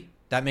Cincinnati.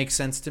 That makes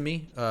sense to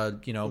me.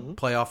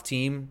 Playoff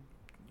team.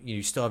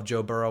 You still have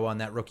Joe Burrow on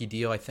that rookie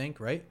deal, I think,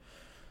 right?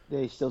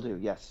 They still do,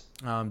 yes.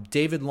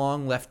 David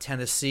Long left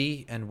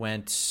Tennessee and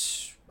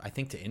went, I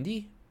think, to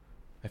Indy.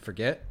 I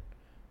forget.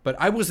 But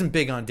I wasn't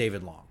big on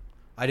David Long.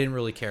 I didn't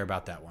really care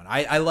about that one.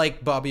 I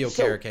like Bobby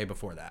Okereke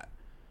before that.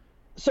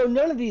 So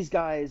none of these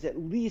guys, at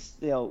least,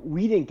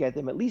 we didn't get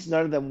them. At least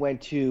none of them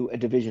went to a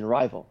division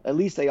rival. At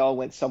least they all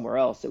went somewhere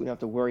else that we don't have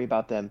to worry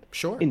about them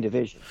in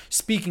division.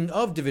 Speaking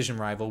of division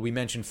rival, we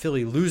mentioned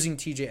Philly losing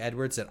TJ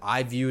Edwards that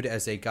I viewed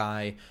as a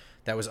guy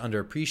that was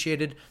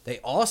underappreciated. They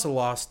also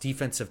lost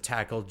defensive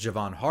tackle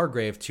Javon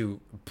Hargrave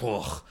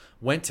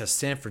went to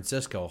San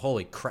Francisco.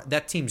 Holy crap.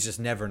 That team's just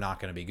never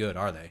not going to be good,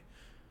 are they?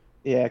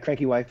 Yeah,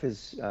 Cranky wife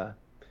is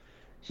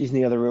she's in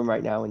the other room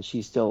right now, and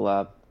she's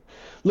still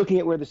looking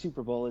at where the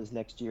Super Bowl is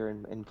next year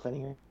and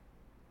planning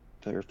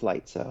her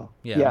flight. So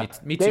me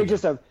too. They're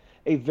just a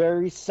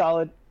very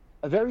solid,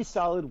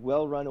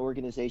 well-run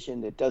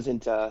organization that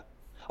doesn't.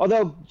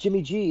 Although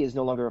Jimmy G is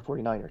no longer a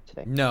 49er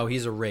today. No,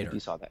 he's a Raider. You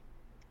saw that,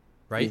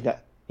 right?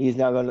 He's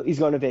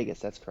going to Vegas.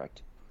 That's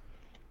correct.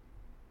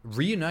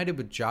 Reunited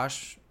with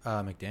Josh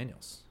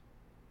McDaniels.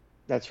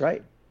 That's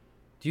right.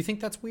 Do you think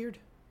that's weird?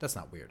 That's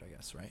not weird, I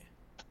guess, right?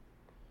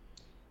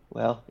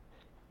 Well,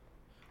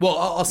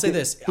 I'll say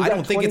this. I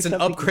don't think it's an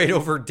upgrade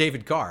over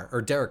David Carr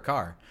or Derek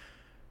Carr.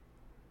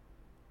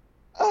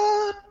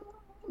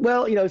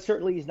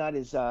 Certainly he's not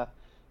as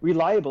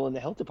reliable in the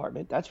health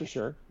department. That's for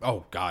sure.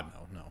 Oh, God,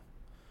 no.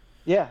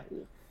 Yeah.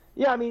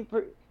 I mean,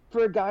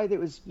 for a guy that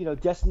was,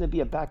 destined to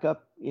be a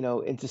backup,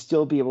 and to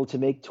still be able to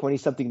make 20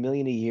 something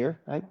million a year.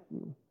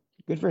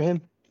 Good for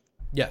him.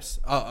 Yes,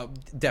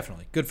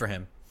 definitely. Good for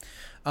him.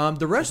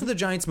 The rest of the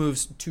Giants'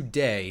 moves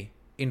today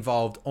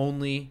involved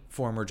only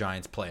former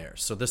Giants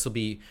players. So this will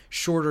be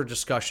shorter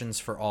discussions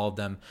for all of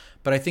them.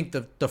 But I think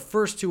the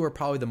first two are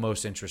probably the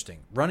most interesting.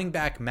 Running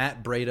back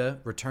Matt Breida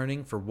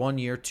returning for 1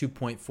 year,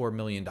 $2.4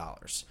 million.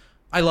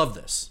 I love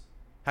this.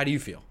 How do you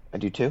feel? I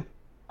do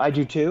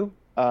too.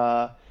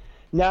 Now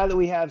that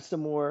we have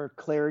some more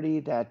clarity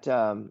that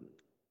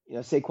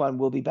Saquon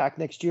will be back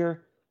next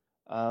year,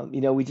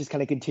 we just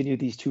kind of continue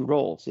these two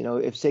roles.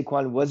 If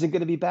Saquon wasn't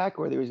going to be back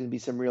or there was going to be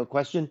some real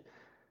question,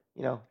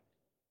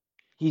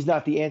 he's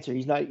not the answer.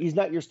 He's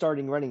not your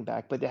starting running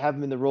back, but to have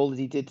him in the role that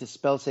he did to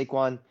spell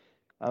Saquon,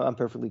 I'm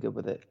perfectly good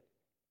with it.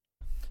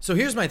 So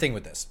here's my thing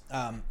with this.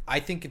 I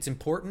think it's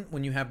important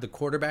when you have the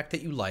quarterback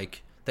that you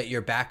like, that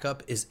your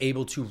backup is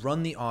able to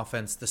run the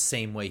offense the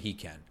same way he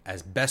can,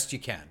 as best you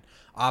can.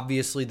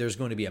 Obviously, there's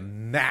going to be a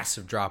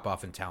massive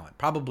drop-off in talent,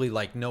 probably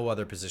like no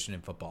other position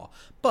in football.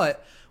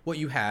 But what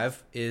you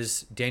have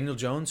is Daniel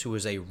Jones, who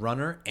is a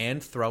runner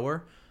and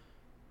thrower.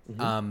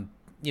 And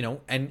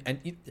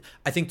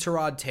I think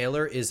Tyrod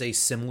Taylor is a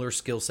similar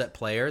skill set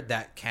player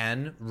that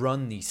can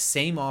run the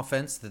same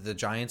offense that the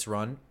Giants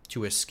run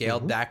to a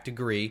scaled back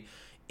degree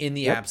in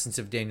the absence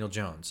of Daniel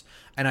Jones.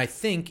 And I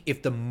think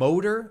if the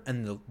motor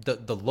and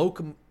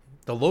the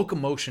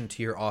locomotion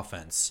to your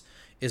offense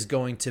is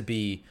going to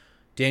be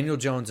Daniel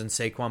Jones and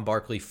Saquon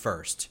Barkley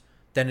first,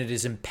 then it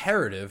is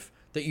imperative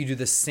that you do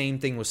the same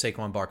thing with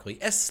Saquon Barkley,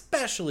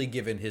 especially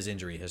given his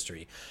injury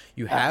history.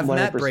 You have 100%.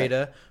 Matt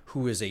Breida,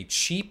 who is a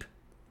cheap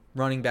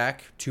running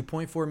back.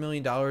 $2.4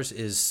 million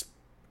is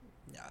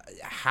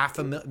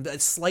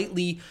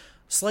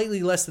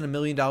slightly less than $1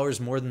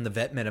 million more than the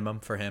vet minimum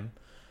for him.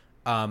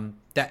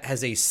 That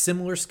has a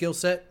similar skill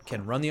set,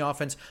 can run the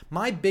offense.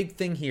 My big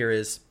thing here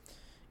is,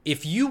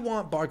 if you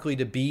want Barkley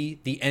to be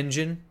the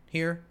engine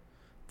here,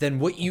 then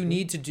what you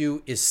need to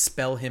do is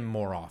spell him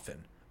more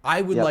often.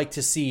 I would like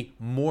to see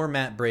more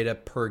Matt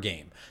Breida per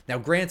game. Now,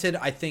 granted,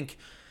 I think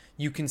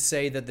you can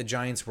say that the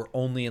Giants were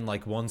only in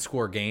like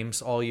one-score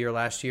games all year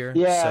last year.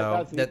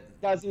 Yeah, so that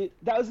was going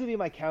to be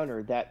my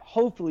counter, that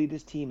hopefully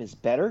this team is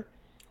better.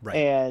 Right.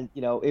 And,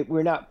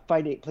 we're not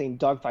playing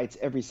dogfights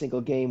every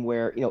single game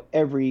where,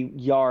 every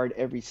yard,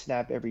 every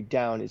snap, every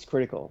down is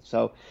critical.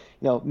 So,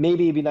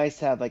 maybe it'd be nice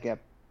to have like a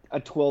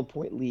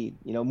 12-point lead,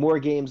 more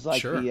games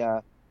like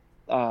the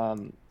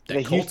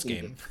Colts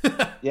Houston game.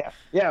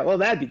 Yeah. Well,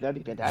 that'd be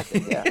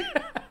fantastic. Yeah.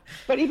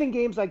 But even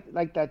games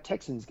like that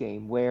Texans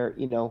game where,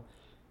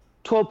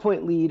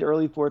 12-point lead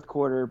early fourth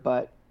quarter,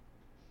 but,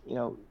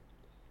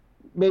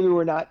 maybe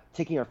we're not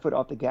taking our foot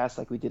off the gas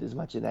like we did as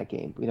much in that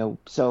game,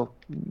 so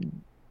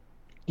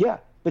yeah.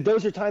 But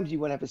those are times you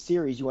want to have a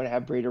series, you want to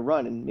have Breida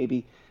run, and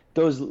maybe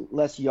those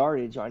less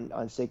yardage on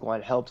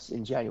Saquon helps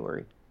in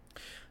January.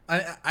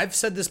 I've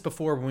said this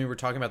before when we were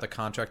talking about the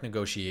contract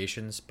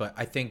negotiations, but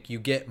I think you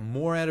get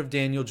more out of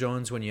Daniel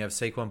Jones when you have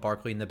Saquon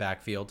Barkley in the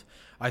backfield.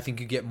 I think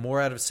you get more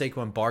out of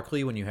Saquon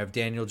Barkley when you have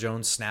Daniel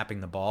Jones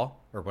snapping the ball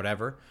or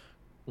whatever.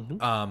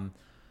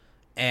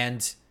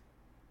 And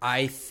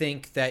I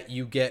think that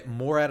you get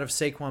more out of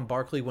Saquon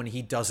Barkley when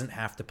he doesn't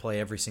have to play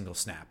every single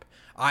snap.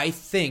 I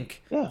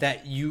think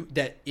that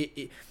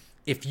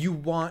if you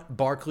want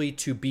Barkley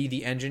to be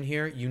the engine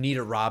here, you need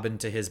a Robin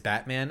to his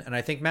Batman. And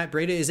I think Matt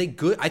Breida is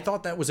I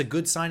thought that was a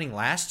good signing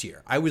last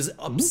year. I was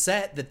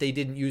upset that they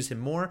didn't use him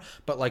more,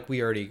 but like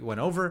we already went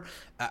over,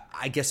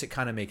 I guess it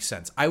kind of makes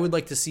sense. I would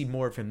like to see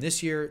more of him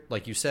this year.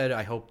 Like you said,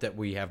 I hope that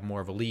we have more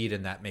of a lead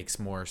and that makes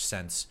more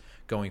sense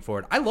going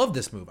forward. I love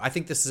this move. I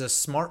think this is a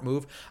smart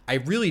move. I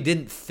really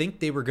didn't think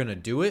they were going to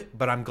do it,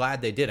 but I'm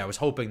glad they did. I was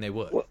hoping they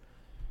would.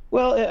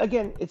 Well,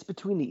 again, it's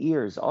between the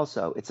ears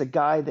also. It's a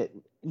guy that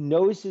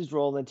knows his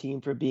role in the team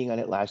for being on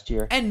it last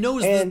year. And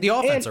knows the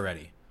offense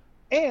already.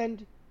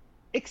 And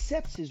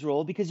accepts his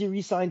role because he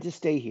re-signed to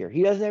stay here.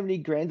 He doesn't have any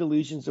grand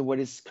illusions of what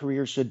his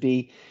career should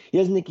be. He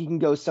doesn't think he can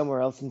go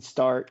somewhere else and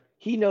start.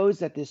 He knows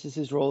that this is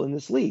his role in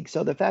this league.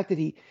 So the fact that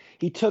he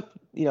took,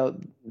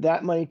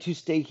 that money to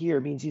stay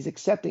here means he's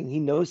accepting. He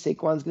knows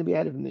Saquon's going to be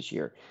ahead of him this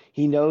year.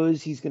 He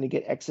knows he's going to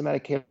get X amount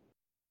of care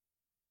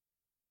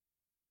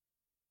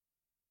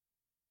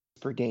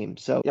per game.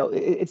 So,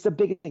 it's the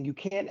big thing. You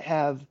can't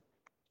have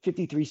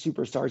 53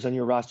 superstars on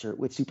your roster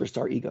with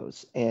superstar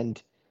egos.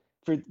 And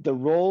for the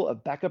role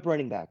of backup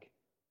running back,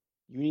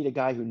 you need a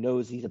guy who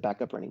knows he's a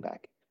backup running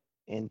back.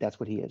 And that's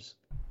what he is.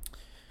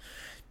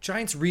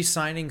 Giants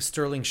re-signing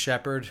Sterling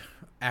Shepard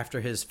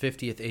after his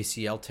 50th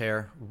ACL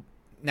tear.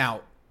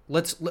 Now,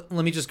 let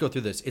me just go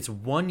through this. It's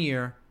 1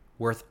 year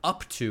worth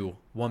up to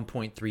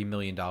 $1.3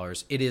 million.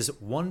 It is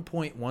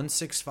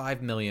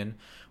 $1.165 million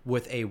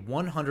with a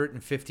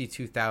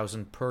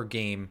 $152,000 per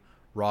game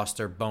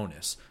roster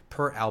bonus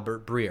per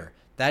Albert Breer.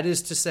 That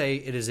is to say,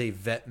 it is a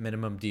vet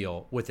minimum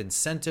deal with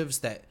incentives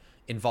that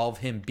involve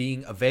him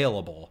being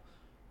available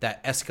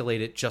that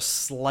escalate it just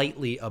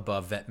slightly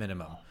above vet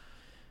minimum.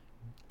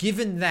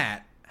 Given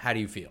that, how do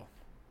you feel?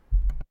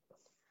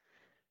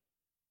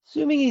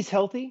 Assuming he's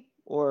healthy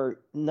or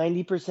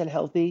 90%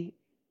 healthy,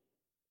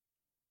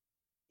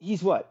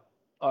 he's what?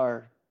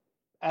 Our,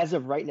 as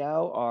of right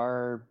now,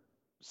 our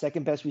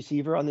second best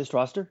receiver on this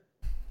roster.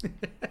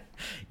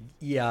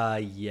 Yeah,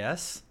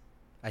 yes.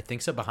 I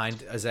think so,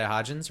 behind Isaiah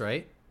Hodgins,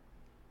 right?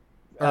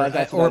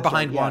 That's Or about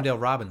behind right, yeah.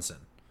 Wan'Dale Robinson.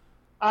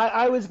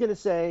 I was going to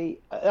say,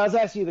 I was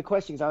asking you the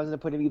question because I was going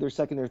to put him either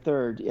second or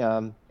third.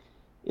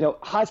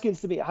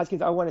 Hoskins, to me,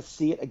 I want to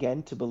see it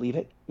again to believe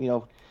it.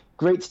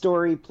 Great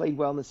story, played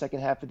well in the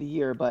second half of the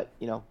year, but,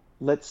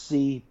 let's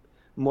see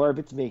more of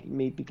it to make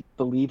me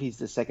believe he's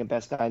the second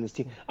best guy in this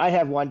team. I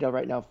have Wan'Dale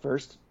right now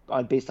first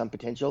based on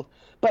potential,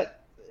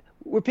 but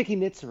we're picking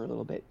nits for a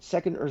little bit.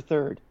 Second or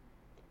third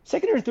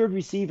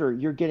receiver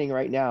you're getting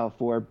right now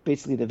for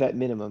basically the vet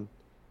minimum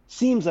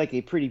seems like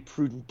a pretty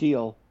prudent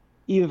deal,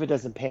 even if it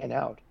doesn't pan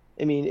out.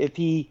 I mean, if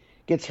he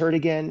gets hurt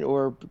again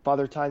or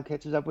Father Time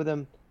catches up with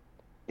him,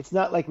 it's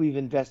not like we've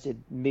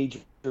invested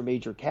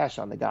major cash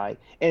on the guy,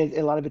 and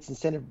a lot of it's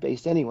incentive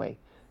based anyway.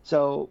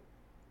 So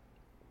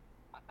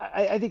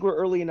I think we're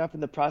early enough in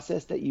the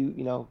process that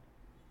you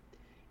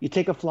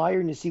take a flyer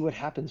and you see what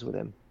happens with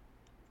him.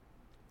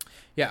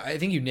 Yeah, I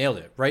think you nailed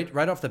it.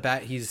 Right off the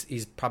bat,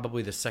 he's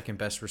probably the second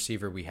best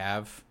receiver we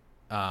have,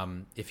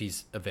 if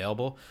he's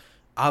available.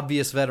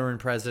 Obvious veteran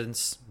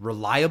presence,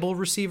 reliable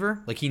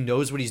receiver. Like, he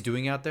knows what he's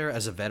doing out there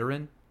as a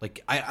veteran.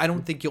 Like, I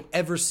don't think you'll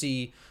ever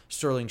see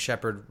Sterling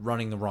Shepard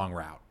running the wrong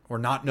route or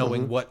not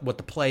knowing what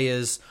the play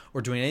is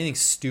or doing anything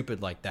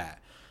stupid like that.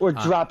 Or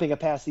dropping a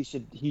pass he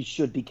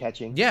should be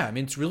catching. Yeah, I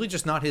mean, it's really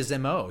just not his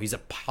MO. He's a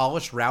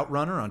polished route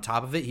runner. On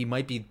top of it, he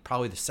might be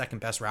probably the second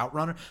best route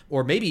runner,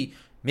 or maybe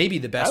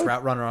the best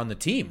route runner on the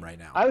team right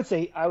now. I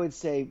would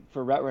say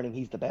for route running,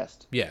 he's the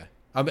best. Yeah.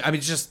 I mean, I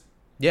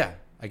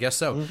guess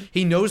so. Mm-hmm.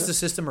 He knows the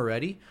system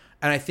already,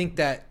 and I think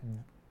that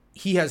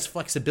he has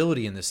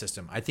flexibility in the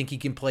system. I think he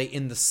can play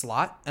in the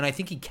slot, and I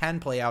think he can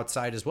play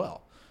outside as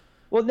well.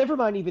 Well, never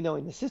mind even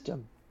knowing the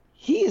system.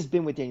 He has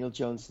been with Daniel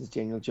Jones since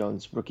Daniel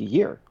Jones' rookie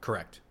year.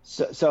 Correct.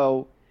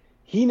 So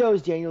he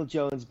knows Daniel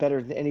Jones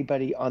better than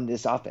anybody on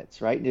this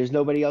offense, right? There's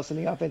nobody else in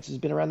the offense who's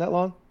been around that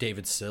long?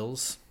 David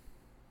Sills.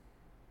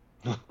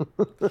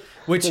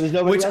 Which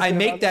I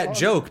make that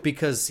joke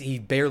because he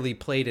barely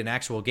played in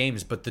actual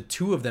games, but the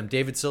two of them,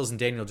 David Sills and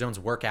Daniel Jones,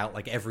 work out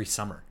like every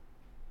summer.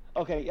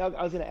 Okay, I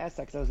was going to ask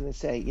that because I was going to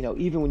say,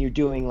 even when you're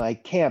doing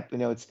like camp,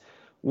 it's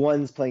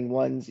ones playing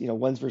ones,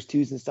 ones versus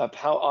twos and stuff.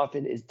 How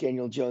often is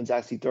Daniel Jones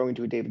actually throwing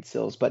to a David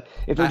Sills? But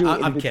if they're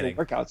doing individual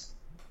workouts,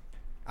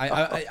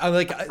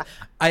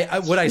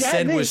 what I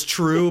said was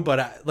true,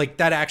 but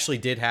that actually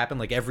did happen.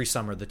 Like, every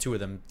summer, the two of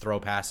them throw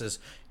passes.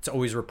 It's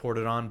always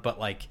reported on, but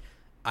like,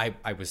 I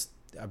was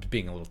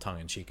being a little tongue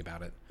in cheek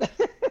about it.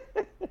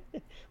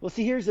 Well,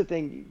 see, here's the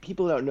thing.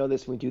 People don't know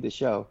this when we do the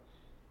show,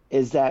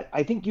 is that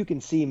I think you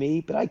can see me,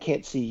 but I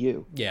can't see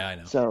you. Yeah, I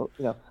know. So,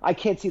 I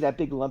can't see that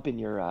big lump in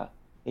your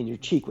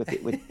cheek with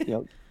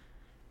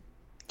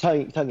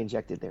tongue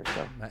injected there.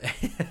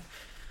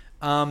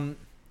 So,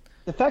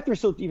 the fact we're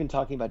still even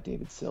talking about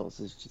David Sills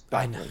is just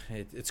baffling. I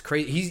know. It's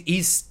crazy.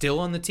 He's still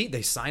on the team.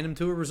 They signed him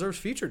to a reserves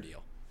future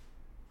deal.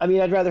 I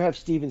mean, I'd rather have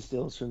Steven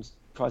Stills from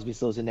Crosby,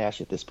 Stills, and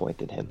Nash at this point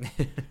than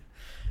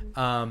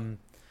him.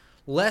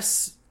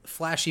 Less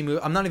flashy move.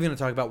 I'm not even going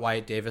to talk about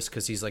Wyatt Davis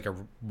because he's like a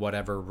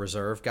whatever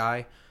reserve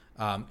guy.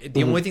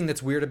 The only thing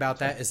that's weird about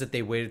that is that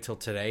they waited till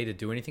today to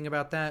do anything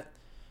about that,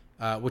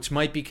 which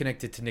might be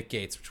connected to Nick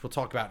Gates, which we'll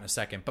talk about in a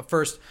second. But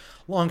first,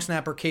 long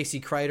snapper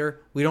Casey Kreiter.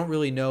 We don't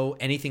really know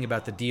anything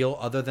about the deal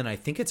other than I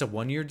think it's a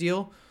 1-year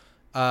deal.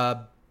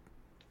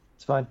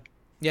 It's fine.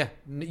 Yeah,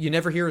 you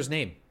never hear his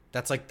name.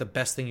 That's like the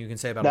best thing you can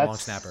say about a long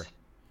snapper.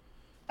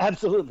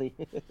 Absolutely.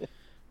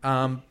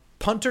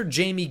 Punter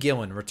Jamie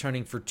Gillan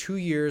returning for 2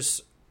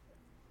 years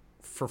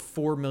for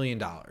 $4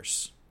 million.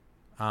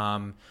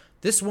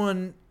 This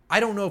one, I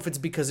don't know if it's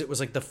because it was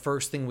like the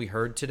first thing we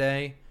heard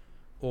today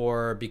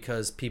or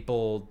because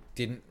people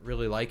didn't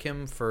really like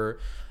him for,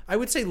 I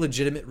would say,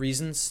 legitimate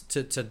reasons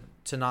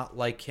to not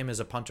like him as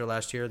a punter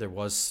last year. There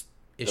was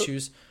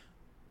issues.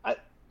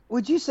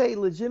 Would you say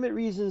legitimate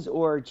reasons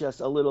or just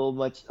a little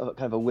much of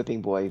kind of a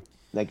whipping boy,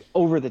 like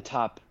over the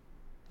top?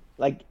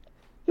 Like,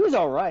 he was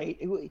all right.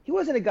 He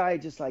wasn't a guy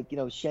just like,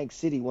 Shank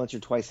City once or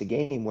twice a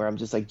game where I'm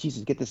just like,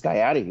 Jesus, get this guy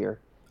out of here.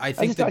 I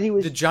think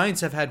the Giants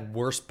have had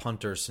worse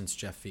punters since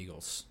Jeff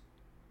Fiegels.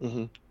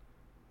 Mm-hmm.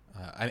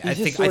 I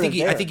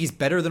think he's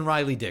better than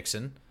Riley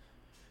Dixon.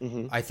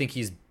 Mm-hmm. I think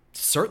he's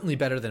certainly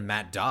better than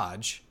Matt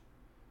Dodge.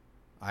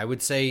 I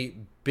would say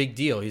big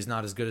deal. He's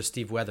not as good as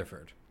Steve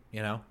Weatherford,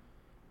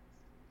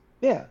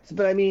 Yeah,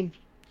 but I mean,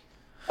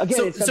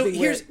 again, so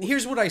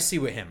here's what I see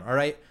with him. All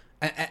right.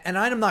 And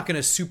I'm not going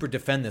to super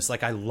defend this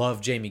like I love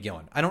Jamie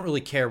Gillan. I don't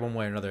really care one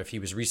way or another if he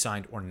was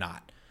re-signed or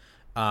not.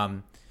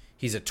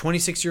 He's a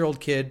 26-year-old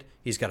kid.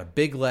 He's got a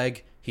big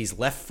leg. He's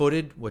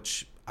left-footed,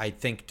 which I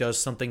think does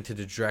something to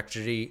the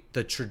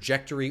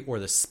trajectory or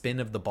the spin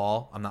of the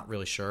ball. I'm not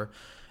really sure.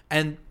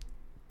 And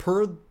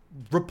per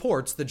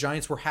reports, the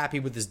Giants were happy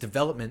with his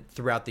development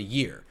throughout the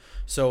year.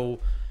 So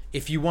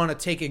if you want to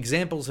take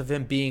examples of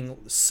him being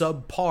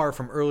subpar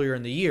from earlier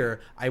in the year,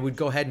 I would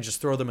go ahead and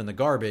just throw them in the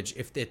garbage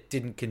if it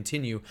didn't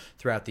continue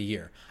throughout the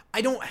year.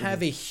 I don't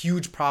have a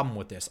huge problem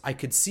with this. I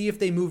could see if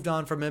they moved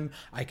on from him.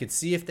 I could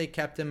see if they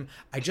kept him.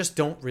 I just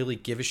don't really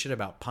give a shit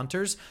about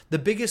punters. The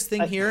biggest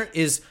thing here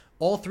is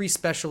all three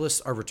specialists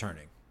are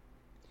returning.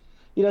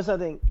 You know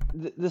something?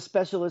 The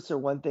specialists are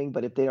one thing,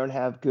 but if they don't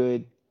have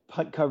good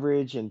punt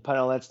coverage and punt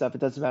all that stuff,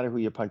 it doesn't matter who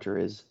your punter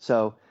is.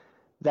 So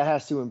that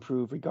has to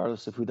improve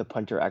regardless of who the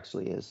punter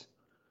actually is.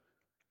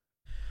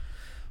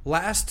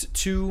 Last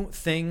two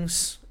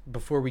things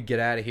before we get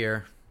out of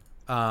here.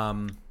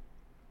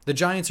 The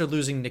Giants are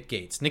losing Nick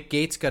Gates. Nick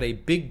Gates got a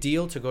big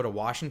deal to go to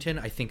Washington.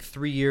 I think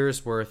 3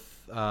 years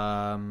worth.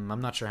 I'm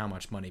not sure how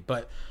much money,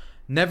 but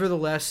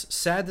nevertheless,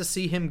 sad to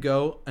see him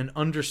go. An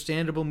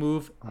understandable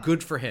move.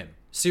 Good for him.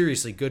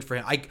 Seriously, good for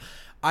him.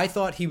 I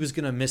thought he was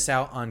going to miss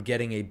out on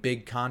getting a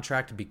big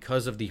contract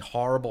because of the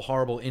horrible,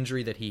 horrible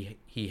injury that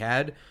he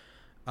had.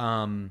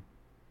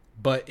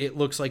 But it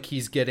looks like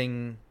he's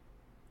getting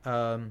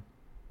a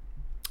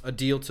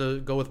deal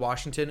to go with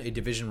Washington, a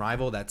division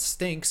rival. That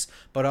stinks,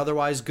 but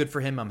otherwise good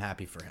for him. I'm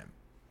happy for him.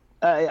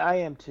 I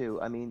am too.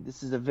 I mean,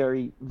 this is a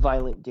very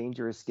violent,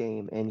 dangerous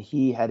game, and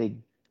he had a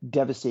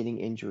devastating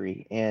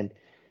injury. And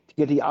to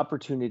get the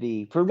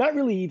opportunity for not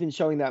really even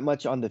showing that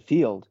much on the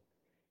field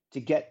to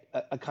get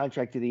a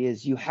contract that he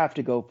is, you have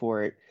to go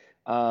for it.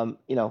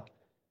 You know,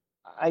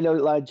 I know a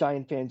lot of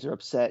Giant fans are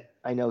upset.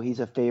 I know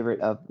he's a favorite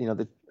of,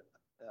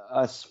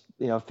 us,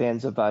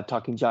 fans of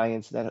Talking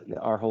Giants, that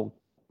our whole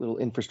little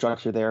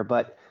infrastructure there.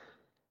 But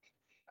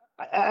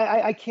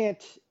I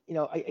can't,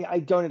 I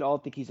don't at all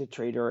think he's a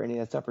traitor or any of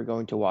that stuff for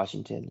going to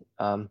Washington.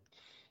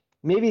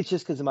 Maybe it's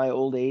just because of my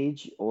old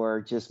age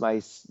or just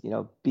my,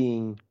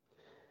 being,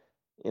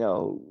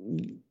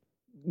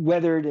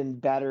 weathered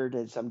and battered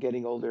as I'm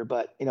getting older.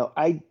 But,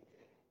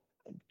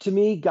 to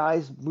me,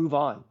 guys move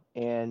on.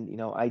 And,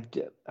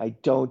 I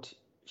don't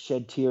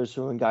shed tears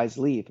when guys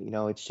leave.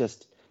 It's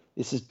just,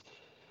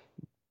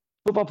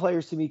 football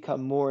players to me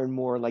come more and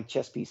more like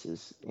chess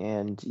pieces.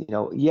 And,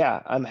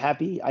 I'm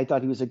happy. I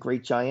thought he was a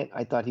great Giant.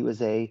 I thought he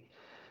was a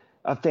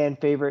fan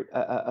favorite,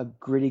 a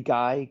gritty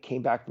guy,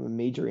 came back from a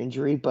major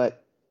injury.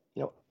 But,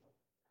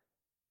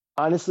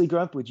 honestly,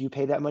 Grump, would you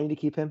pay that money to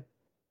keep him?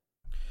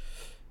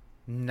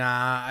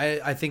 Nah,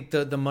 I think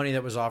the money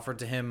that was offered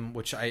to him,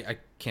 which I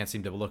can't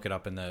seem to look it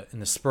up in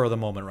the spur of the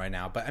moment right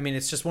now. But I mean,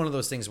 it's just one of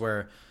those things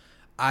where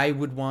I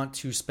would want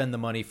to spend the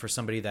money for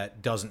somebody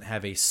that doesn't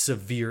have a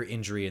severe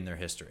injury in their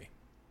history.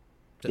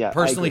 Yeah,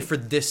 personally, for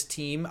this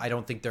team, I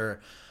don't think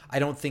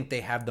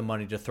they have the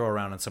money to throw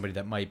around on somebody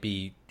that might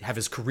have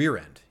his career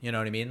end. You know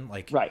what I mean?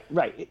 Like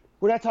right.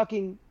 We're not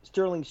talking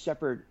Sterling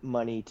Shepard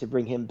money to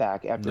bring him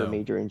back after a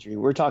major injury.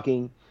 We're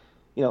talking,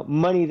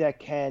 money that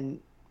can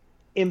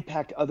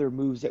impact other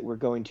moves that we're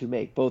going to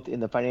make, both in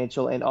the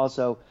financial and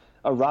also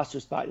a roster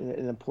spot in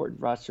an important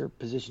roster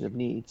position of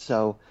need.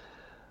 So,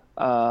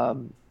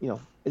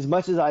 as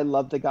much as I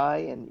love the guy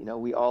and,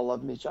 we all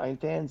love him as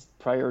Giant fans,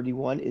 priority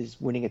one is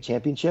winning a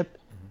championship.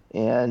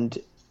 And,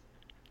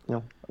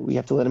 we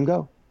have to let him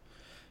go.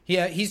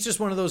 Yeah, he's just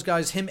one of those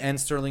guys. Him and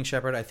Sterling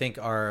Shepard, I think,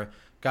 are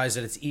guys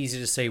that it's easy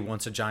to say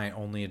once a Giant,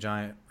 only a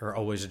Giant, or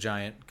always a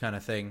Giant kind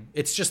of thing.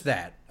 It's just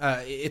that.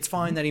 It's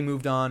fine that he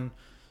moved on.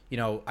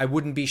 I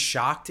wouldn't be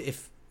shocked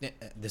if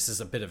this is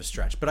a bit of a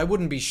stretch, but I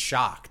wouldn't be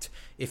shocked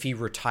if he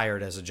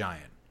retired as a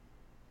Giant.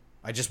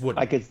 I just wouldn't.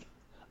 I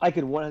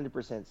could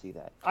 100% see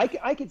that.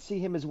 I could see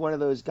him as one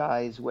of those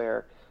guys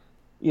where,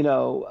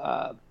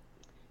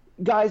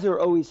 guys are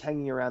always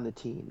hanging around the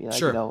team.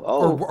 Sure.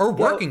 Or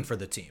working for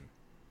the team.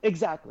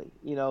 Exactly.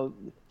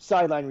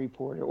 Sideline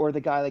reporter, or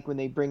the guy like when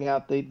they bring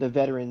out the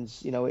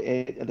veterans,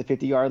 at the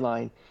 50-yard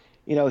line.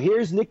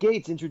 Here's Nick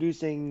Gates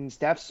introducing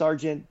Staff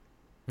Sergeant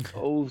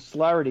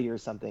O'Slarity or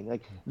something,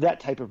 like that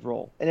type of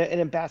role, and an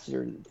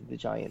ambassador to the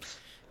Giants.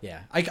 Yeah,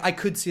 I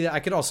could see that. I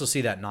could also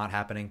see that not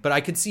happening, but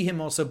I could see him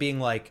also being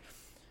like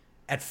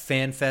at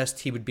FanFest,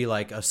 he would be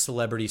like a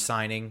celebrity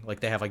signing, like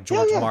they have like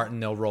George Martin,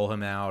 they'll roll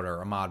him out,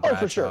 or Ahmad Bradshaw.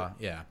 For sure.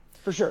 Yeah,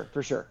 for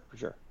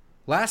sure.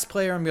 Last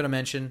player I'm going to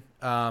mention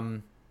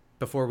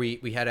before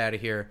we head out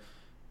of here,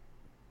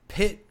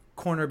 Pitt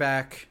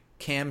cornerback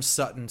Cam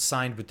Sutton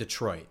signed with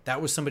Detroit.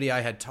 That was somebody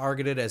I had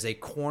targeted as a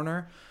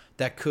corner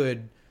that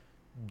could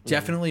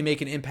definitely make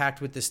an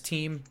impact with this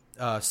team.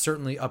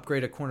 Certainly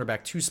upgrade a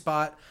cornerback 2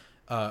 spot,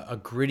 a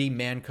gritty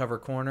man cover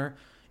corner.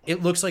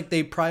 It looks like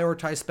they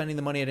prioritize spending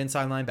the money at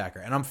inside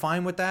linebacker, and I'm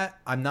fine with that.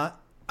 I'm not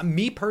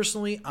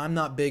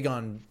big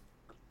on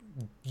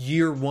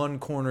year one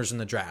corners in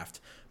the draft,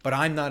 but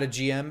I'm not a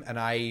GM, and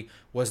I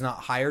was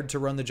not hired to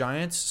run the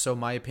Giants, so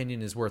my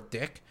opinion is worth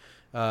dick.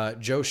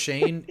 Joe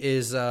Shane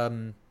is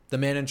the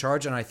man in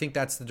charge, and I think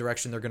that's the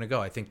direction they're going to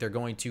go. I think they're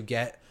going to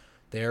get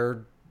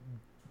their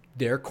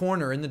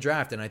corner in the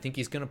draft, and I think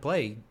he's going to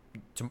play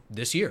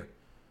this year.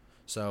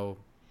 So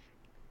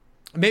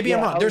maybe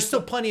I'm wrong. There's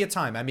still plenty of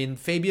time. I mean,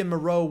 Fabian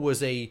Moreau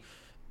was a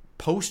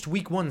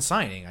post-week 1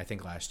 signing, I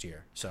think, last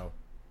year. So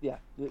yeah,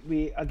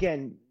 we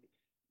again,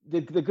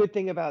 the good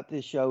thing about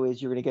this show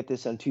is you're going to get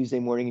this on Tuesday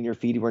morning in your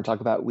feed. We're going to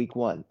talk about week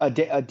one,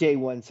 day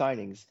one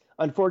signings.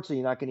 Unfortunately,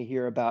 you're not going to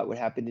hear about what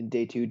happened in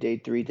day 2, day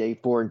 3, day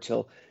 4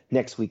 until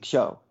next week's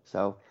show.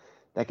 So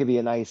that could be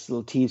a nice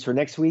little tease for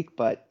next week.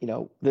 But,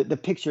 the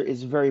picture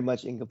is very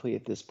much incomplete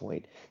at this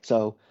point.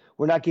 So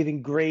we're not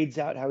giving grades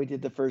out how we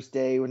did the first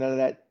day. We're none of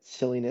that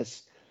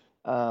silliness.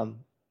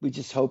 We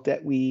just hope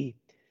that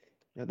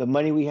the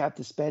money we have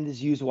to spend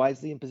is used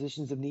wisely in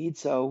positions of need.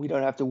 So we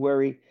don't have to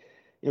worry,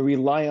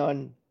 rely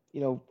on,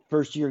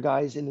 first year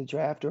guys in the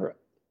draft or,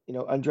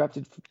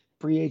 undrafted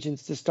free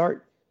agents to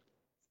start.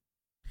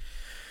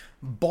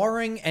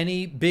 Barring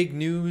any big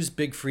news,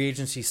 big free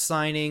agency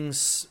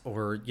signings,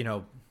 or,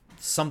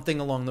 something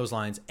along those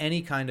lines,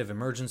 any kind of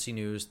emergency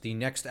news, the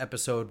next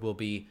episode will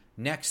be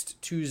next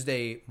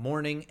Tuesday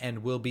morning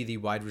and will be the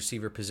wide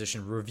receiver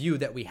position review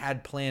that we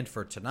had planned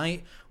for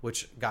tonight,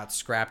 which got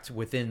scrapped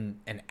within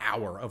an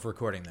hour of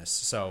recording this.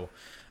 So,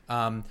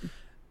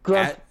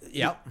 Grump,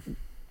 yeah.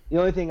 The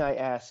only thing I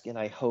ask and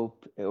I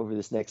hope over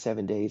this next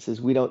 7 days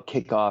is we don't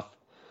kick off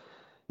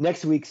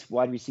next week's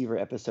wide receiver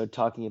episode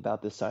talking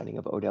about the signing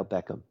of Odell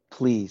Beckham.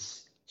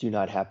 Please do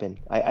not happen.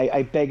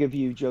 I beg of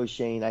you, Joe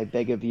Shane. I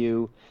beg of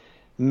you,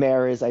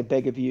 Maris. I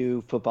beg of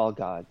you, football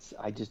gods.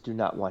 I just do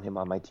not want him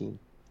on my team.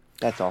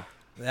 That's all.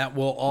 That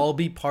will all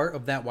be part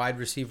of that wide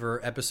receiver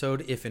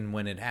episode if and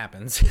when it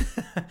happens.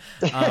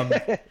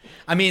 I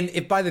mean,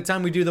 if by the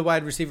time we do the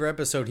wide receiver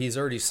episode, he's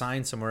already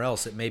signed somewhere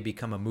else, it may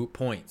become a moot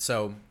point.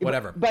 So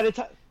whatever. By the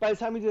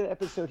time we do the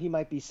episode, he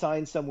might be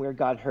signed somewhere,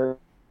 got hurt,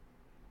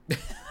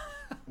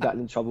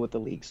 gotten in trouble with the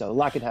league. So a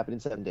lot could happen in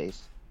 7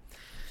 days.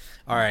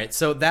 All right,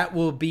 so that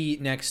will be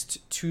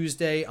next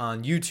Tuesday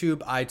on YouTube,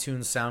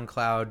 iTunes,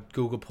 SoundCloud,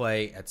 Google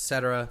Play,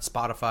 etc.,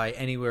 Spotify,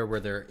 anywhere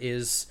where there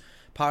is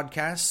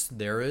podcasts,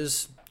 there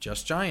is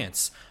Just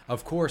Giants.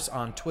 Of course,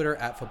 on Twitter,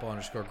 at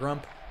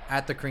 @football_grump,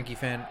 at the Cranky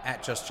Fan,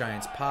 at Just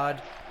Giants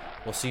Pod.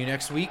 We'll see you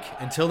next week.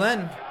 Until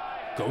then,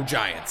 go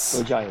Giants.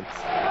 Go Giants.